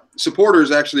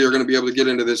supporters actually are going to be able to get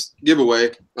into this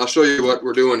giveaway. I'll show you what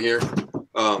we're doing here.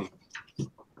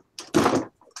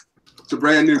 It's a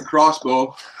brand new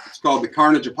crossbow. It's called the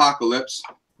Carnage Apocalypse.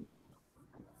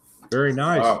 Very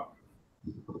nice. Wow.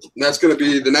 And that's going to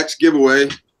be the next giveaway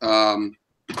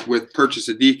with purchase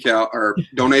a decal or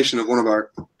donation for one of our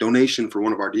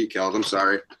decals. I'm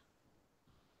sorry.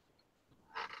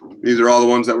 These are all the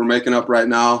ones that we're making up right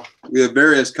now. We have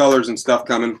various colors and stuff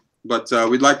coming, but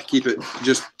we'd like to keep it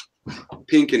just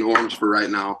pink and orange for right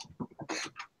now.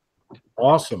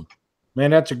 Awesome,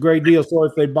 man. That's a great deal. So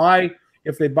if they buy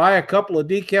a couple of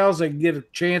decals, they can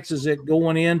get chances at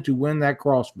going in to win that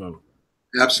crossbow.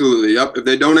 Absolutely. Yep. If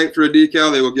they donate for a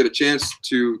decal, they will get a chance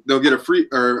to. They'll get a free,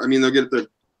 they'll get the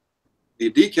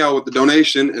decal with the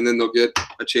donation, and then they'll get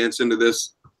a chance into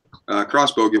this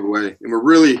crossbow giveaway. And we're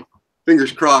really,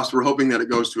 fingers crossed, we're hoping that it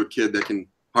goes to a kid that can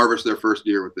harvest their first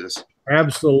deer with this.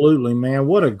 Absolutely, man.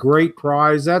 What a great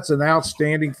prize. That's an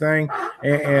outstanding thing.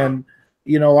 And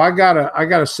I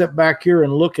gotta sit back here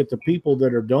and look at the people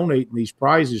that are donating these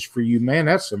prizes for you, man.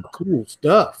 That's some cool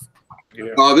stuff.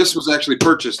 Yeah. This was actually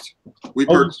purchased. We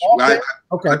purchased.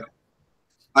 Okay.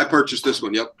 I purchased this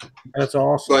one. Yep. That's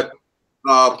awesome.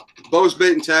 But Bows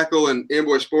Bait and Tackle and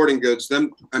Amboy Sporting Goods,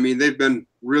 they've been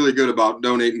really good about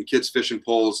donating kids fishing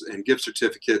poles and gift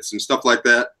certificates and stuff like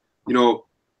that.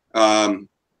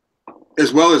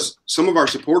 As well as some of our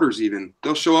supporters, even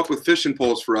they'll show up with fishing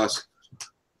poles for us,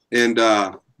 and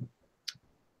give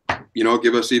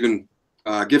us even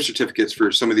gift certificates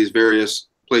for some of these various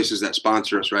places that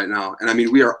sponsor us right now. And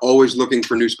we are always looking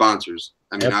for new sponsors.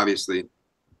 Obviously.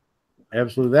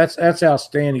 Absolutely. That's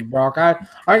outstanding, Brock. I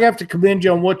have to commend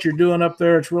you on what you're doing up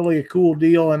there. It's really a cool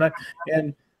deal. And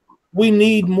we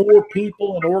need more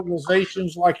people and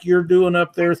organizations like you're doing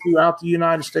up there throughout the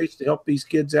United States to help these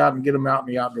kids out and get them out in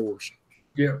the outdoors.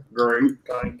 Yeah, great.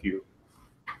 Thank you.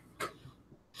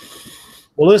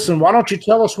 Well, listen, why don't you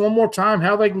tell us one more time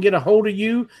how they can get a hold of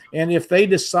you, and if they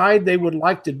decide they would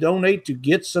like to donate to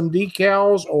get some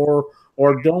decals or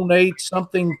donate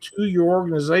something to your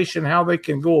organization, how they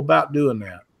can go about doing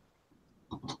that.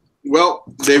 Well,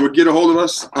 they would get a hold of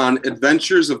us on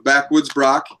Adventures of Backwoods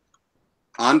Brock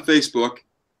on Facebook,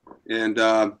 and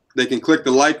they can click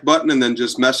the like button and then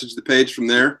just message the page from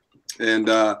there. And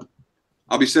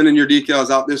I'll be sending your decals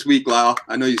out this week, Lyle.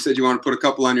 I know you said you want to put a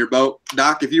couple on your boat.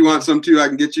 Doc, if you want some too, I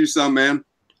can get you some, man.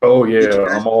 Oh, yeah.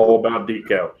 I'm all about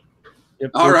decals.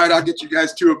 All right. I'll get you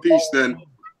guys 2 apiece then.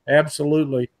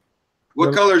 Absolutely.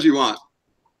 What colors you want?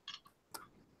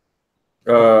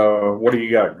 What do you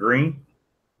got? Green?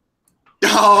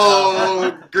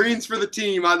 Oh, green's for the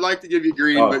team. I'd like to give you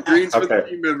green, but green's for the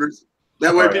team members.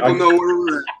 That way people know where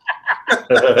we're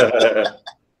at.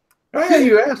 Hey,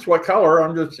 you asked what color.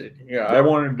 I'm just, I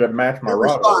wanted to match my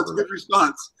rod. Good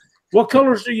response. What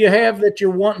colors do you have that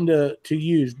you're wanting to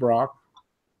use, Brock?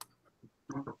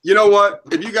 You know what?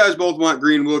 If you guys both want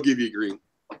green, we'll give you green.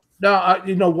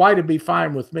 No, white would be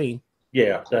fine with me.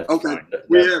 Yeah, that's okay. Fine.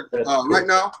 We have right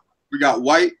now we got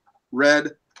white,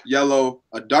 red, yellow,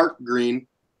 a dark green,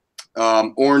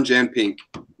 orange, and pink.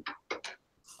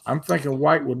 I'm thinking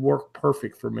white would work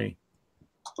perfect for me.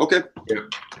 Okay. Yeah.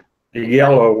 The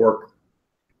yellow work.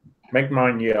 Make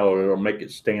mine yellow. It'll make it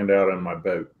stand out in my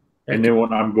boat. And then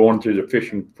when I'm going to the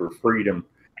Fishing for Freedom,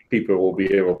 people will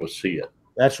be able to see it.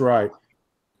 That's right.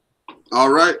 All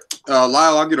right.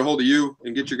 Lyle, I'll get a hold of you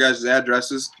and get your guys'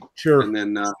 addresses. Sure. And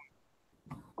then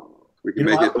we can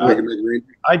make it. We can make it rain.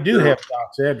 I do have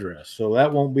Doc's address, so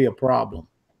that won't be a problem.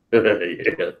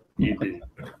 Yeah, you do.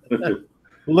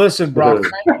 Listen, Brock,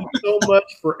 thank you so much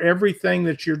for everything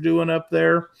that you're doing up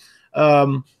there.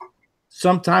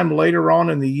 Sometime later on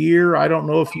in the year, I don't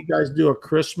know if you guys do a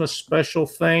Christmas special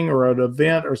thing or an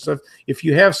event or something. If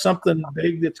you have something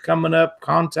big that's coming up,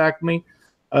 contact me.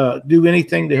 do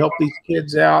anything to help these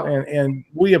kids out, and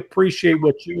we appreciate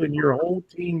what you and your whole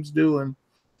team's doing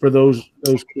for those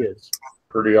kids.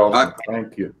 Pretty awesome.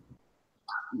 Thank you.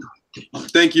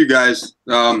 Thank you, guys.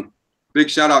 Big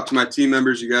shout out to my team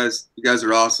members. You guys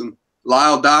are awesome.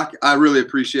 Lyle, Doc, I really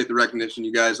appreciate the recognition.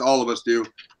 You guys, all of us do.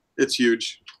 It's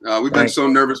huge. We've been so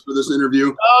nervous for this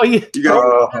interview. Oh, yeah. You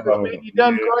guys, You've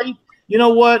done great. You know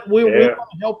what? We want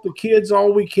to help the kids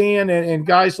all we can, and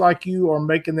guys like you are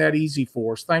making that easy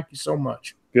for us. Thank you so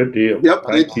much. Good deal. Yep.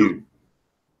 Thank you.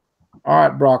 All right,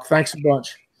 Brock. Thanks a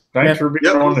bunch. Thanks for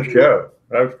being on the show.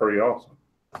 That was pretty awesome.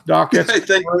 Doc, hey, thank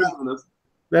you for having us.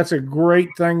 that's a great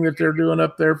thing that they're doing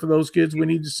up there for those kids. We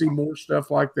need to see more stuff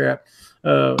like that.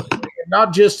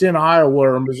 Not just in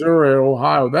Iowa or Missouri or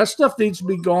Ohio. That stuff needs to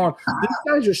be gone. These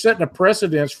guys are setting a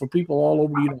precedence for people all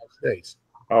over the United States.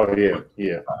 Oh, yeah,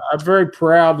 yeah. I'm very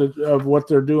proud of what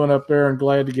they're doing up there and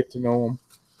glad to get to know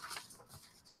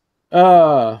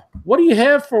them. What do you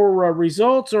have for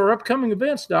results or upcoming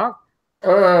events, Doc?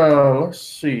 Let's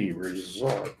see.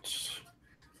 Results.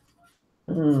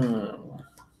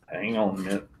 Hang on a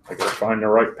minute. I got to find the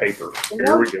right paper.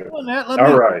 Here we go.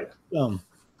 All right.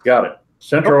 Got it.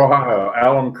 Central Ohio,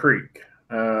 Alum Creek.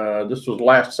 This was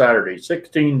last Saturday.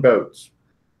 16 boats.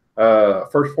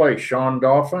 First place, Sean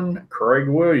Dauphin, Craig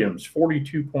Williams,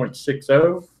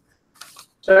 42.60.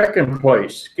 Second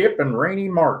place, Skip and Rainey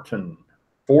Martin,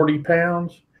 40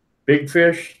 pounds. Big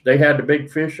fish, they had the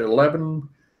big fish,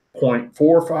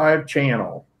 11.45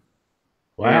 channel.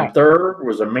 Wow. And third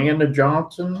was Amanda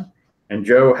Johnson and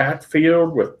Joe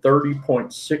Hatfield with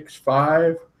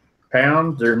 30.65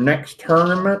 pounds. Their next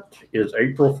tournament is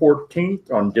April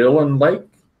 14th on Dillon Lake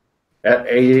at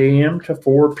 8 a.m. to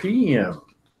 4 p.m.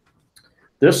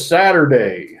 This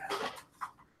Saturday,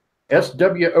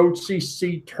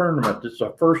 SWOCC tournament. This is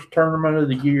the first tournament of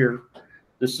the year.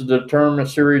 This is the tournament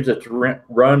series that's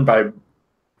run by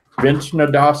Vince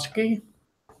Nadosky.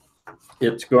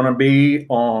 It's going to be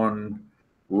on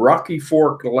Rocky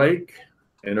Fork Lake,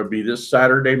 and it'll be this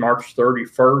Saturday, March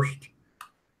 31st,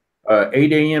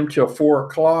 8 a.m. till 4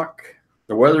 o'clock.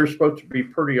 The weather is supposed to be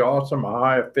pretty awesome, a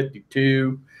high of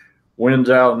 52. Winds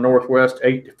out of the northwest,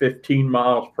 8 to 15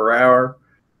 miles per hour.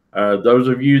 Those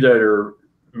of you that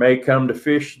may come to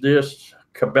fish this,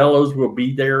 Cabela's will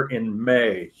be there in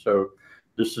May. So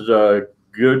this is a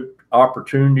good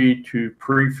opportunity to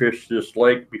pre-fish this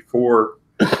lake before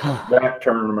that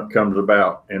tournament comes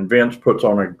about. And Vince puts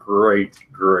on a great,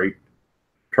 great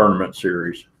tournament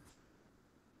series.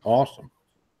 Awesome.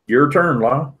 Your turn,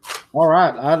 Lyle. All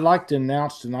right. I'd like to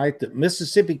announce tonight that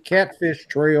Mississippi Catfish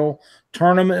Trail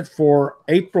tournament for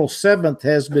April 7th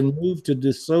has been moved to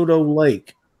DeSoto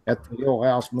Lake at the Hill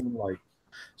House Moon Lake.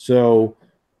 So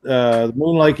the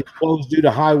Moon Lake is closed due to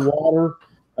high water,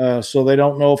 so they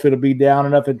don't know if it'll be down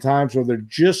enough at times, or they're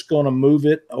just going to move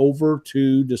it over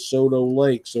to DeSoto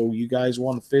Lake. So you guys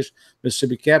want to fish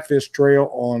Mississippi Catfish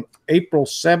Trail on April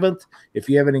 7th. If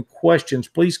you have any questions,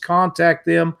 please contact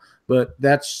them. But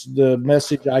that's the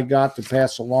message I got to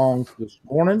pass along this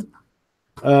morning.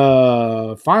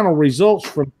 Final results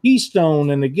from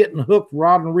Keystone and the Getting Hooked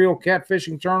Rod and Reel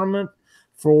Catfishing Tournament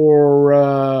for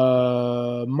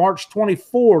March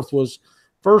 24th was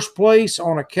first place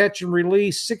on a catch and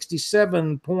release,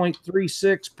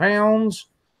 67.36 pounds.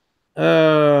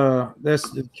 That's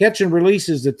the catch and release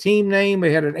is the team name.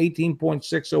 They had an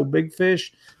 18.60 big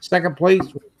fish. Second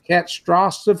place was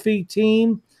Catastrophe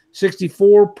team,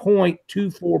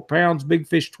 64.24 pounds, big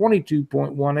fish,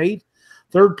 22.18.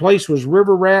 Third place was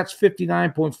River Rats,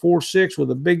 59.46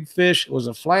 with a big fish. It was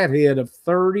a flathead of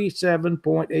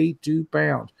 37.82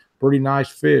 pounds. Pretty nice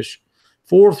fish.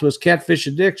 Fourth was Catfish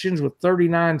Addictions with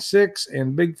 39.6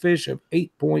 and big fish of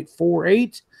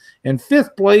 8.48. And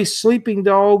fifth place, Sleeping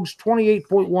Dogs,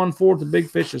 28.14, the big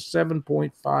fish of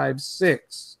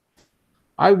 7.56.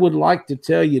 I would like to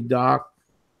tell you, Doc,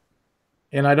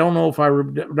 and I don't know if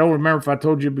don't remember if I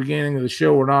told you at the beginning of the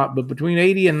show or not, but between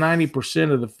 80 and 90%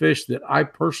 of the fish that I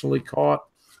personally caught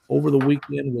over the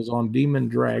weekend was on Demon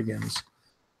Dragons.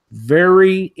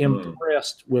 Very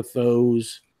impressed with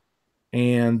those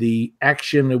and the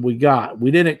action that we got.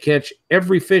 We didn't catch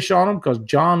every fish on them because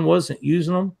John wasn't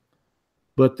using them,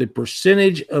 but the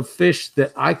percentage of fish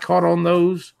that I caught on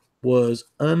those was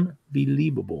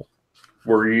unbelievable.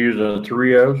 Were you using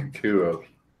 3 O's or 2 O's?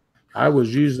 I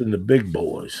was using the big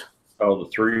boys. Oh, the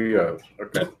 3 O's.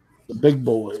 Okay. The big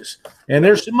boys. And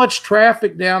there's so much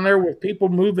traffic down there with people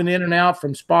moving in and out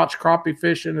from spots, crappie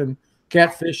fishing and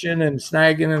catfishing and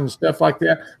snagging and stuff like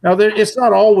that. Now, it's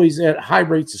not always at high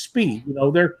rates of speed. You know,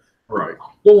 they're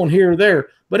going here or there.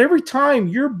 But every time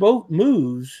your boat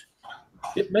moves,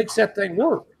 it makes that thing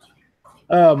work.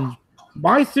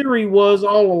 my theory was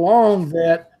all along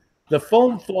that the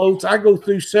foam floats, I go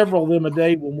through several of them a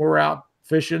day when we're out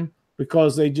fishing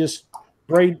because they just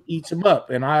braid eats them up.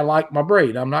 And I like my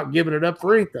braid. I'm not giving it up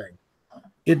for anything.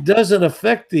 It doesn't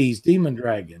affect these demon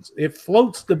dragons. It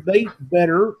floats the bait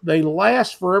better. They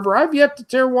last forever. I've yet to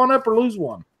tear one up or lose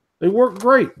one. They work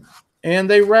great and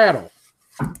they rattle.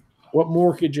 What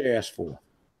more could you ask for?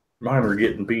 Mine are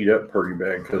getting beat up pretty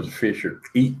bad because fish are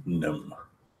eating them.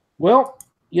 Well,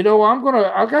 you know,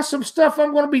 I got some stuff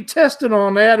I'm gonna be testing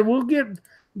on that, and we'll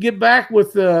get back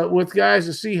with guys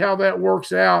to see how that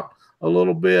works out a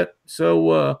little bit.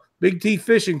 So Big T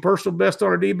Fishing, personal best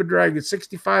on a demon dragon,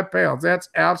 65 pounds. That's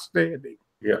outstanding.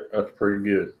 Yeah, that's pretty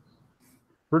good.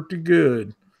 Pretty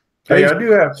good. Hey, I do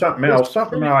have something else,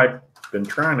 something I've been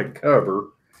trying to cover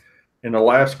in the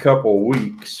last couple of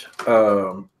weeks.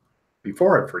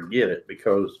 Before I forget it,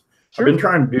 because I've been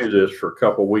trying to do this for a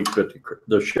couple of weeks, but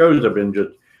the shows have been just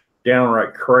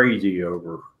downright crazy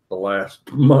over the last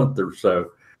month or so.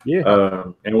 Yeah.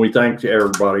 And we thank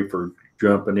everybody for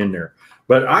jumping in there.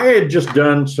 But I had just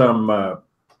done some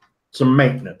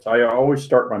maintenance. I always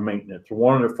start my maintenance.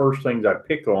 One of the first things I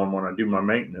pick on when I do my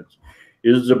maintenance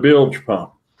is the bilge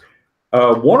pump.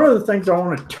 One of the things I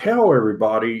want to tell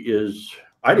everybody is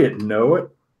I didn't know it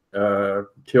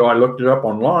till I looked it up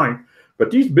online. But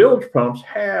these bilge pumps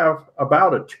have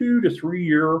about a 2 to 3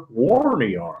 year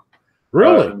warranty on them.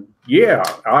 Really? Yeah,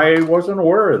 I wasn't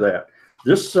aware of that.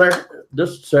 This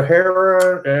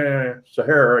Sahara,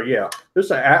 yeah. This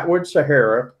is Atwood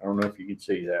Sahara. I don't know if you can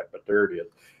see that, but there it is.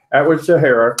 Atwood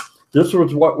Sahara. This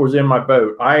was what was in my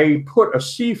boat. I put a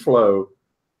Seaflow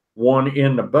one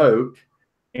in the boat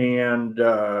and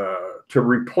to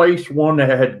replace one that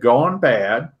had gone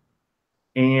bad.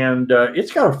 And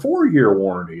it's got a 4-year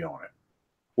warranty on it.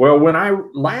 Well,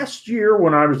 last year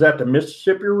when I was at the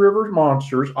Mississippi River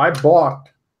Monsters, I bought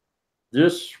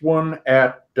this one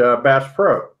at Bass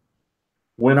Pro.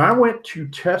 When I went to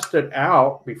test it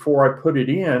out before I put it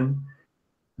in,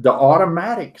 the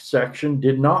automatic section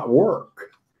did not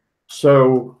work.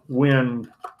 So when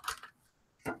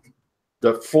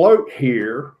the float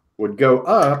here would go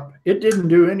up, it didn't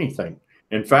do anything.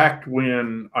 In fact,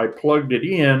 when I plugged it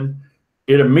in,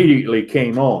 it immediately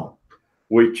came on,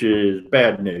 which is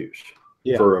bad news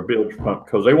for a bilge pump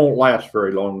because they won't last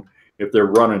very long if they're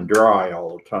running dry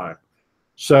all the time.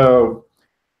 So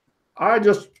I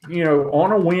just, you know,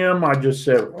 on a whim, I just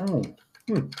said,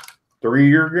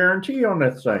 3-year guarantee on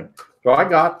this thing. So I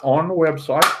got on the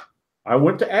website. I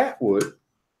went to Atwood,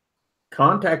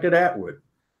 contacted Atwood,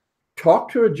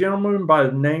 talked to a gentleman by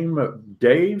the name of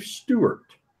Dave Stewart,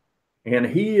 and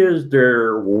he is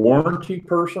their warranty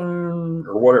person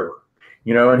or whatever.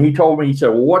 You know, and he told me, he said,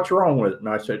 well, what's wrong with it?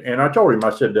 And I told him, I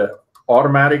said, the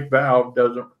automatic valve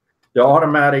doesn't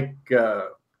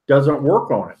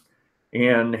work on it.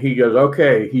 And he goes,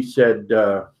 okay. He said,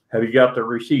 have you got the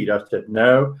receipt? I said,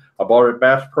 no, I bought it at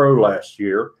Bass Pro last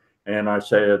year. And I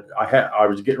said, I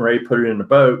was getting ready to put it in the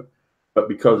boat, but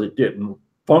because it didn't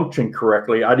function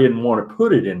correctly, I didn't want to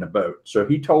put it in the boat. So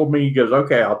he told me, he goes,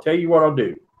 okay, I'll tell you what I'll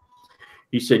do.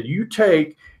 He said, you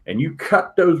take and you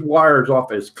cut those wires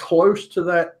off as close to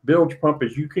that bilge pump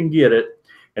as you can get it.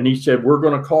 And he said, we're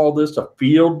going to call this a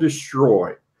field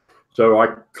destroy. So I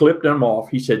clipped them off.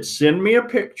 He said, send me a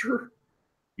picture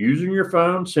using your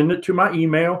phone, send it to my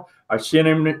email. I sent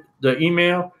him the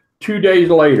email. 2 days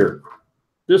later,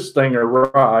 this thing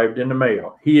arrived in the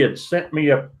mail. He had sent me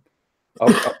a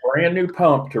brand new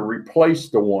pump to replace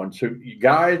the one. So you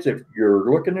guys, if you're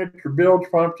looking at your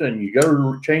bilge pumps and you go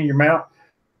to change them out,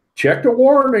 check the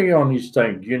warranty on these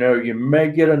things. You know, you may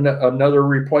get another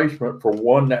replacement for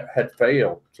one that had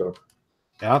failed. So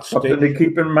something to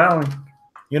keep in mind.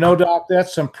 You know, Doc,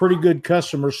 that's some pretty good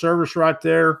customer service right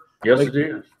there. Yes, it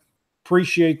is.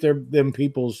 Appreciate them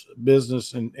people's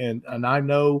business, and I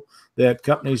know that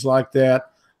companies like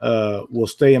that will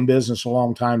stay in business a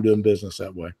long time doing business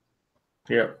that way.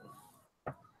 Yeah.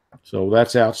 So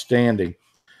that's outstanding.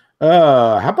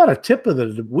 How about a tip of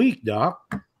the week, Doc?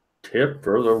 Tip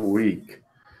for the week.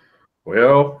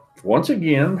 Well, once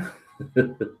again,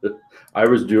 I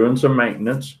was doing some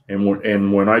maintenance, and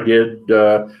when I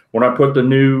put the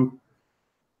new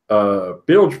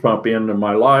bilge pump into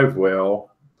my live well,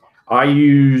 I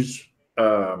use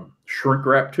shrink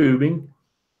wrap tubing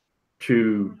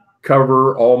to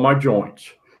cover all my joints.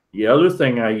 The other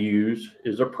thing I use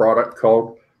is a product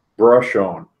called Brush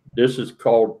On. This is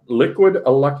called liquid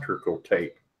electrical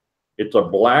tape. It's a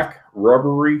black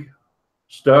rubbery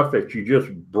stuff that you just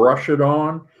brush it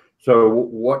on. So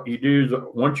what you do is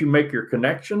once you make your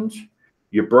connections,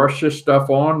 you brush this stuff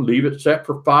on, leave it set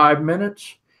for 5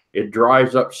 minutes, It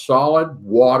dries up solid.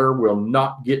 Water will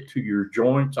not get to your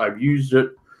joints. I've used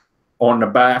it on the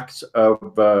backs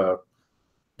of the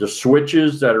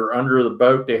switches that are under the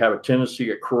boat. They have a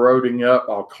tendency at corroding up.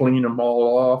 I'll clean them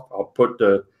all off. I'll put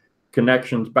the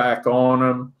connections back on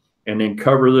them and then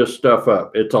cover this stuff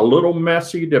up. It's a little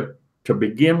messy to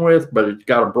begin with, but it's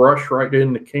got a brush right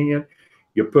in the can.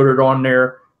 You put it on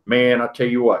there, man, I tell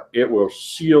you what, it will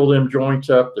seal them joints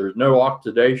up. There's no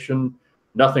oxidation,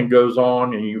 nothing goes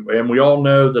on. And we all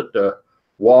know that the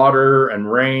water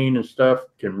and rain and stuff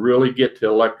can really get to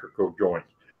electrical joints.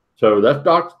 So that's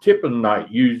Doc's tip of the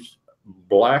night. Use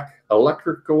black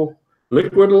liquid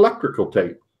electrical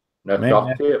tape. That's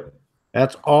Doc's tip.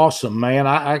 That's awesome, man.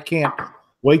 I can't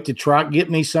wait to get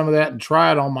me some of that and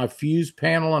try it on my fuse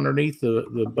panel underneath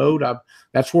the boat.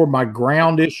 That's where my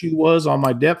ground issue was on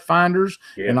my depth finders.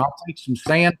 Yeah. And I'll take some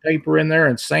sandpaper in there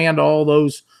and sand all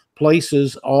those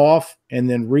places off and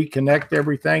then reconnect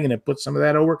everything and then put some of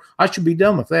that over. I should be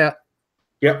done with that.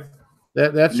 Yep.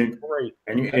 That's great.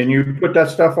 And you put that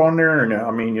stuff on there, and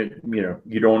I mean,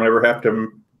 you don't ever have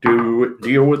to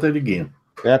deal with it again.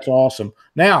 That's awesome.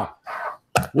 Now,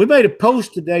 we made a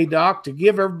post today, Doc, to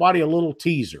give everybody a little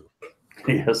teaser.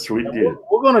 Yes, we did.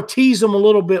 We're going to tease them a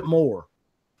little bit more.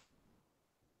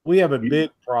 We have a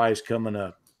big prize coming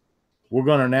up. We're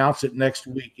going to announce it next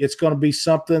week. It's going to be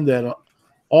something that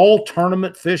all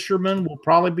tournament fishermen will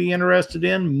probably be interested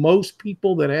in. Most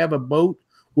people that have a boat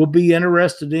will be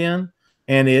interested in.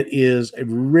 And it is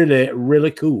really,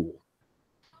 really cool.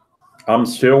 I'm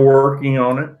still working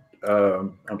on it.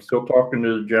 I'm still talking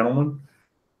to the gentleman.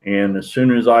 And as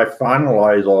soon as I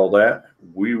finalize all that,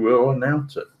 we will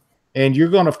announce it. And you're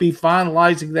going to be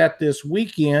finalizing that this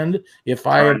weekend. Yep.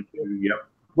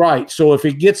 Right. So if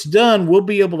it gets done, we'll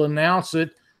be able to announce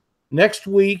it next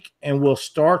week, and we'll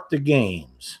start the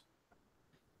games.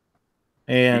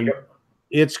 And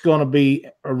it's going to be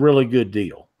a really good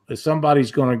deal.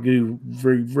 Somebody's going to do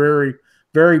very, very,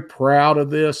 very proud of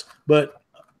this. But,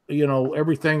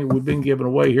 everything that we've been giving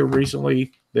away here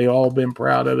recently, they all been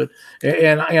proud of it.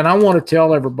 And I want to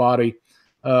tell everybody,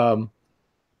 the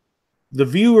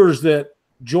viewers that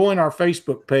join our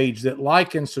Facebook page, that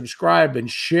like and subscribe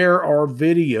and share our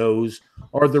videos,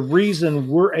 are the reason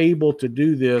we're able to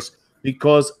do this,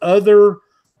 because other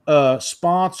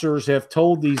sponsors have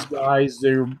told these guys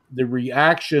the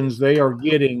reactions they are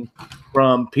getting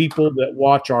from people that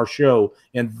watch our show,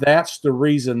 and that's the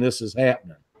reason this is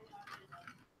happening.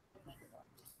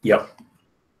 Yep.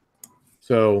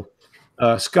 So,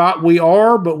 Scott, we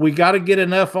got to get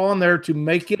enough on there to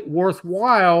make it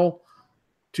worthwhile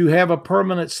to have a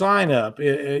permanent sign up.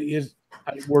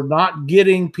 We're not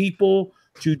getting people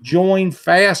to join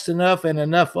fast enough and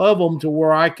enough of them to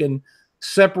where I can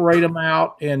separate them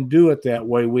out and do it that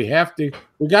way. We got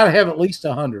to have at least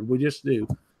 100. We just do.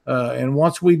 And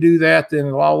once we do that, then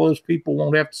all those people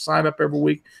won't have to sign up every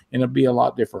week, and it'll be a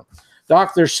lot different.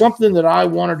 Doc, there's something that I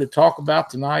wanted to talk about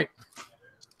tonight,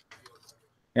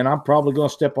 and I'm probably going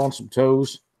to step on some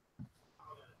toes.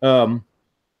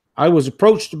 I was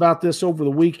approached about this over the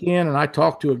weekend, and I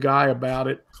talked to a guy about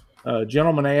it. A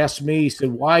gentleman asked me, he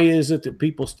said, why is it that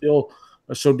people still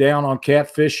are so down on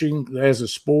catfishing as a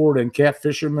sport and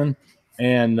catfishermen?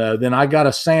 And then I got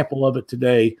a sample of it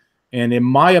today, and in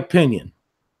my opinion,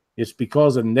 it's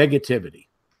because of negativity.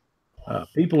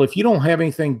 People, if you don't have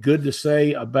anything good to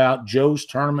say about Joe's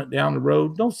tournament down the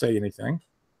road, don't say anything.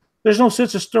 There's no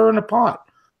sense of stirring the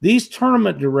pot. These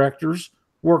tournament directors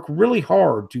work really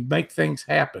hard to make things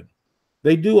happen.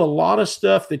 They do a lot of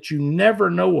stuff that you never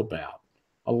know about.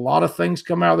 A lot of things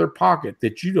come out of their pocket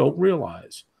that you don't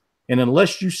realize. And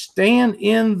unless you stand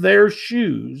in their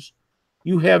shoes,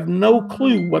 you have no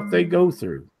clue what they go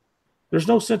through. There's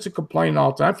no sense of complaining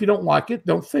all the time. If you don't like it,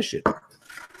 don't fish it.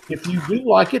 If you do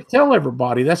like it, tell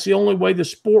everybody. That's the only way the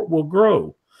sport will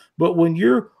grow. But when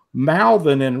you're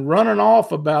mouthing and running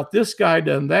off about this guy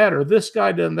done that or this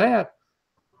guy done that,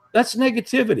 that's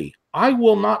negativity. I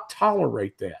will not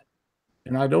tolerate that.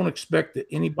 And I don't expect that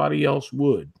anybody else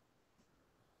would.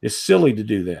 It's silly to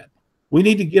do that. We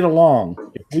need to get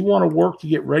along. If we want to work to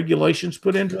get regulations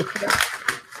put into effect,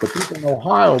 the people in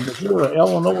Ohio, Missouri,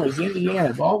 Illinois, Indiana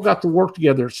have all got to work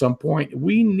together at some point.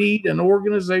 We need an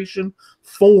organization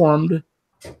formed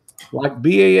like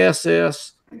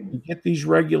BASS to get these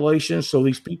regulations so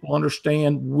these people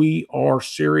understand we are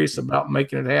serious about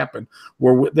making it happen,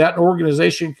 where that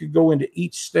organization could go into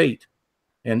each state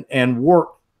and work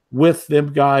with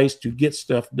them guys to get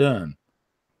stuff done.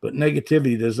 But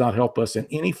negativity does not help us in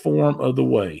any form of the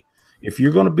way. If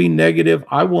you're going to be negative,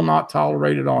 I will not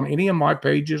tolerate it on any of my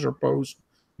pages or posts.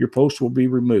 Your post will be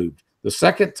removed. The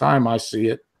second time I see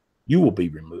it, you will be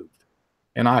removed.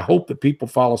 and I hope that people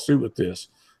follow suit with this.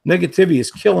 Negativity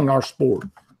is killing our sport.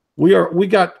 We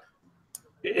got,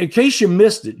 in case you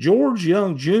missed it, George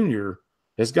Young Jr.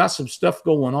 has got some stuff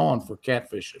going on for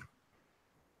catfishing.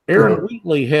 Aaron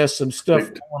Wheatley has some stuff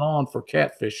going on for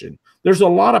catfishing. There's a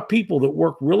lot of people that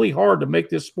work really hard to make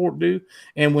this sport do.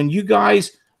 And when you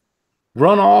guys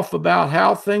run off about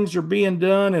how things are being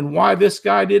done and why this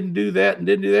guy didn't do that and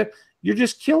didn't do that, you're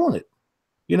just killing it.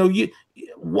 You know,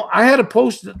 I had a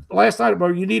post last night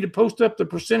about you need to post up the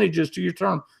percentages to your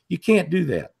term. You can't do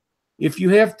that. If you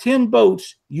have 10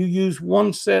 boats, you use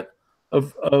one set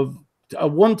of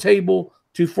one table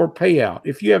for payout.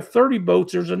 If you have 30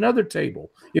 boats, there's another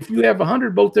table. If you have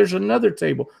 100 boats, there's another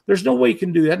table. There's no way you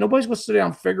can do that. Nobody's going to sit down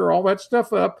and figure all that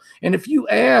stuff up. And if you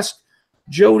ask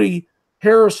Jody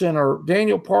Harrison or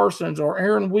Daniel Parsons or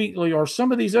Aaron Wheatley or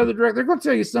some of these other directors, they're going to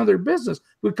tell you it's none of their business,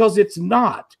 because it's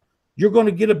not. You're going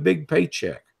to get a big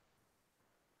paycheck.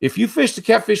 If you fish the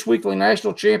Catfish Weekly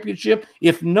National Championship,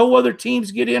 if no other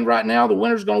teams get in right now, the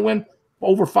winner's going to win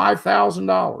over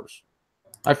 $5,000.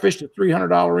 I fished a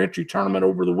 $300 entry tournament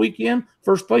over the weekend.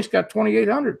 First place got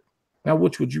 $2,800. Now,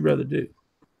 which would you rather do?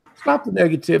 Stop the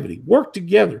negativity. Work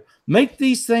together. Make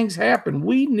these things happen.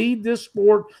 We need this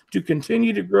sport to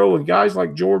continue to grow, and guys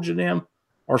like George and them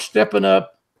are stepping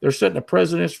up. They're setting a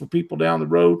precedence for people down the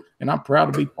road, and I'm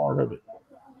proud to be part of it.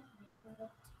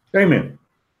 Amen.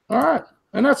 All right.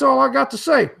 And that's all I got to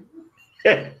say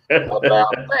about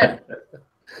that.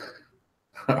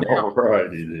 All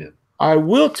righty then. I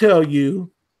will tell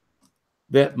you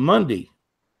that Monday,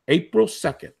 April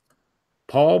 2nd,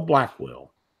 Paul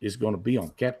Blackwell is going to be on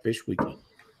Catfish Weekly.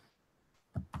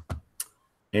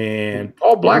 And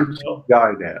Paul Blackwell,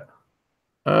 guy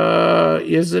that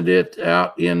isn't it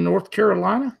out in North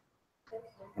Carolina?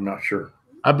 I'm not sure.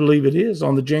 I believe it is,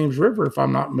 on the James River, if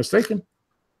I'm not mistaken.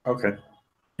 Okay.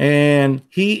 And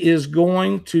he is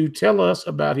going to tell us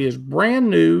about his brand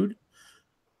new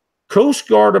Coast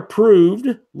Guard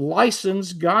approved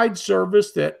licensed guide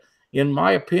service that, in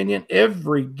my opinion,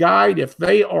 every guide, if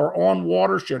they are on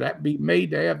water, should be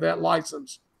made to have that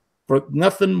license, for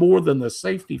nothing more than the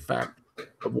safety factor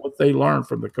of what they learned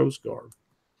from the Coast Guard.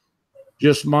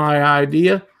 Just my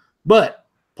idea. But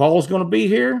Paul's going to be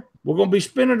here. We're going to be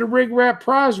spinning the Rig Wrap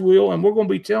prize wheel, and we're going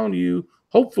to be telling you,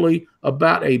 hopefully,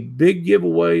 about a big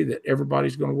giveaway that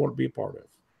everybody's going to want to be a part of.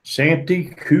 Santee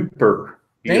Cooper.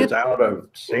 He is out of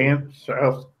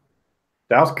South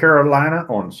Carolina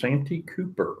on Santee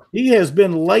Cooper. He has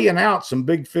been laying out some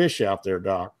big fish out there,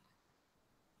 Doc.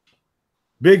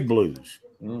 Big blues.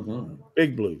 Mm-hmm.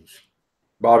 Big blues.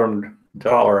 Bottom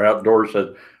Dollar Outdoors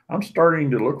says, I'm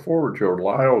starting to look forward to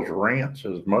Lyle's rants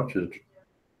as much as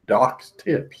Doc's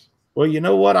tips. Well, you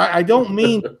know what? I don't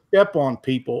mean to step on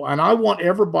people, and I want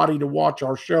everybody to watch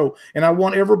our show, and I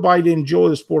want everybody to enjoy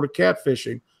the sport of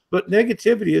catfishing. But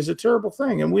negativity is a terrible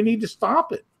thing, and we need to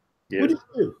stop it. Yes. What do you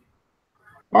do?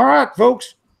 All right,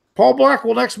 folks. Paul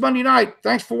Blackwell next Monday night.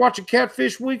 Thanks for watching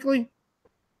Catfish Weekly.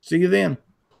 See you then.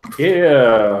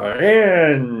 Yeah,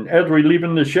 and as we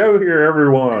leaving the show here,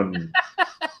 everyone,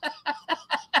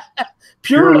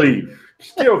 Pure Leaf,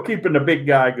 still keeping the big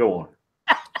guy going.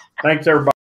 Thanks, everybody.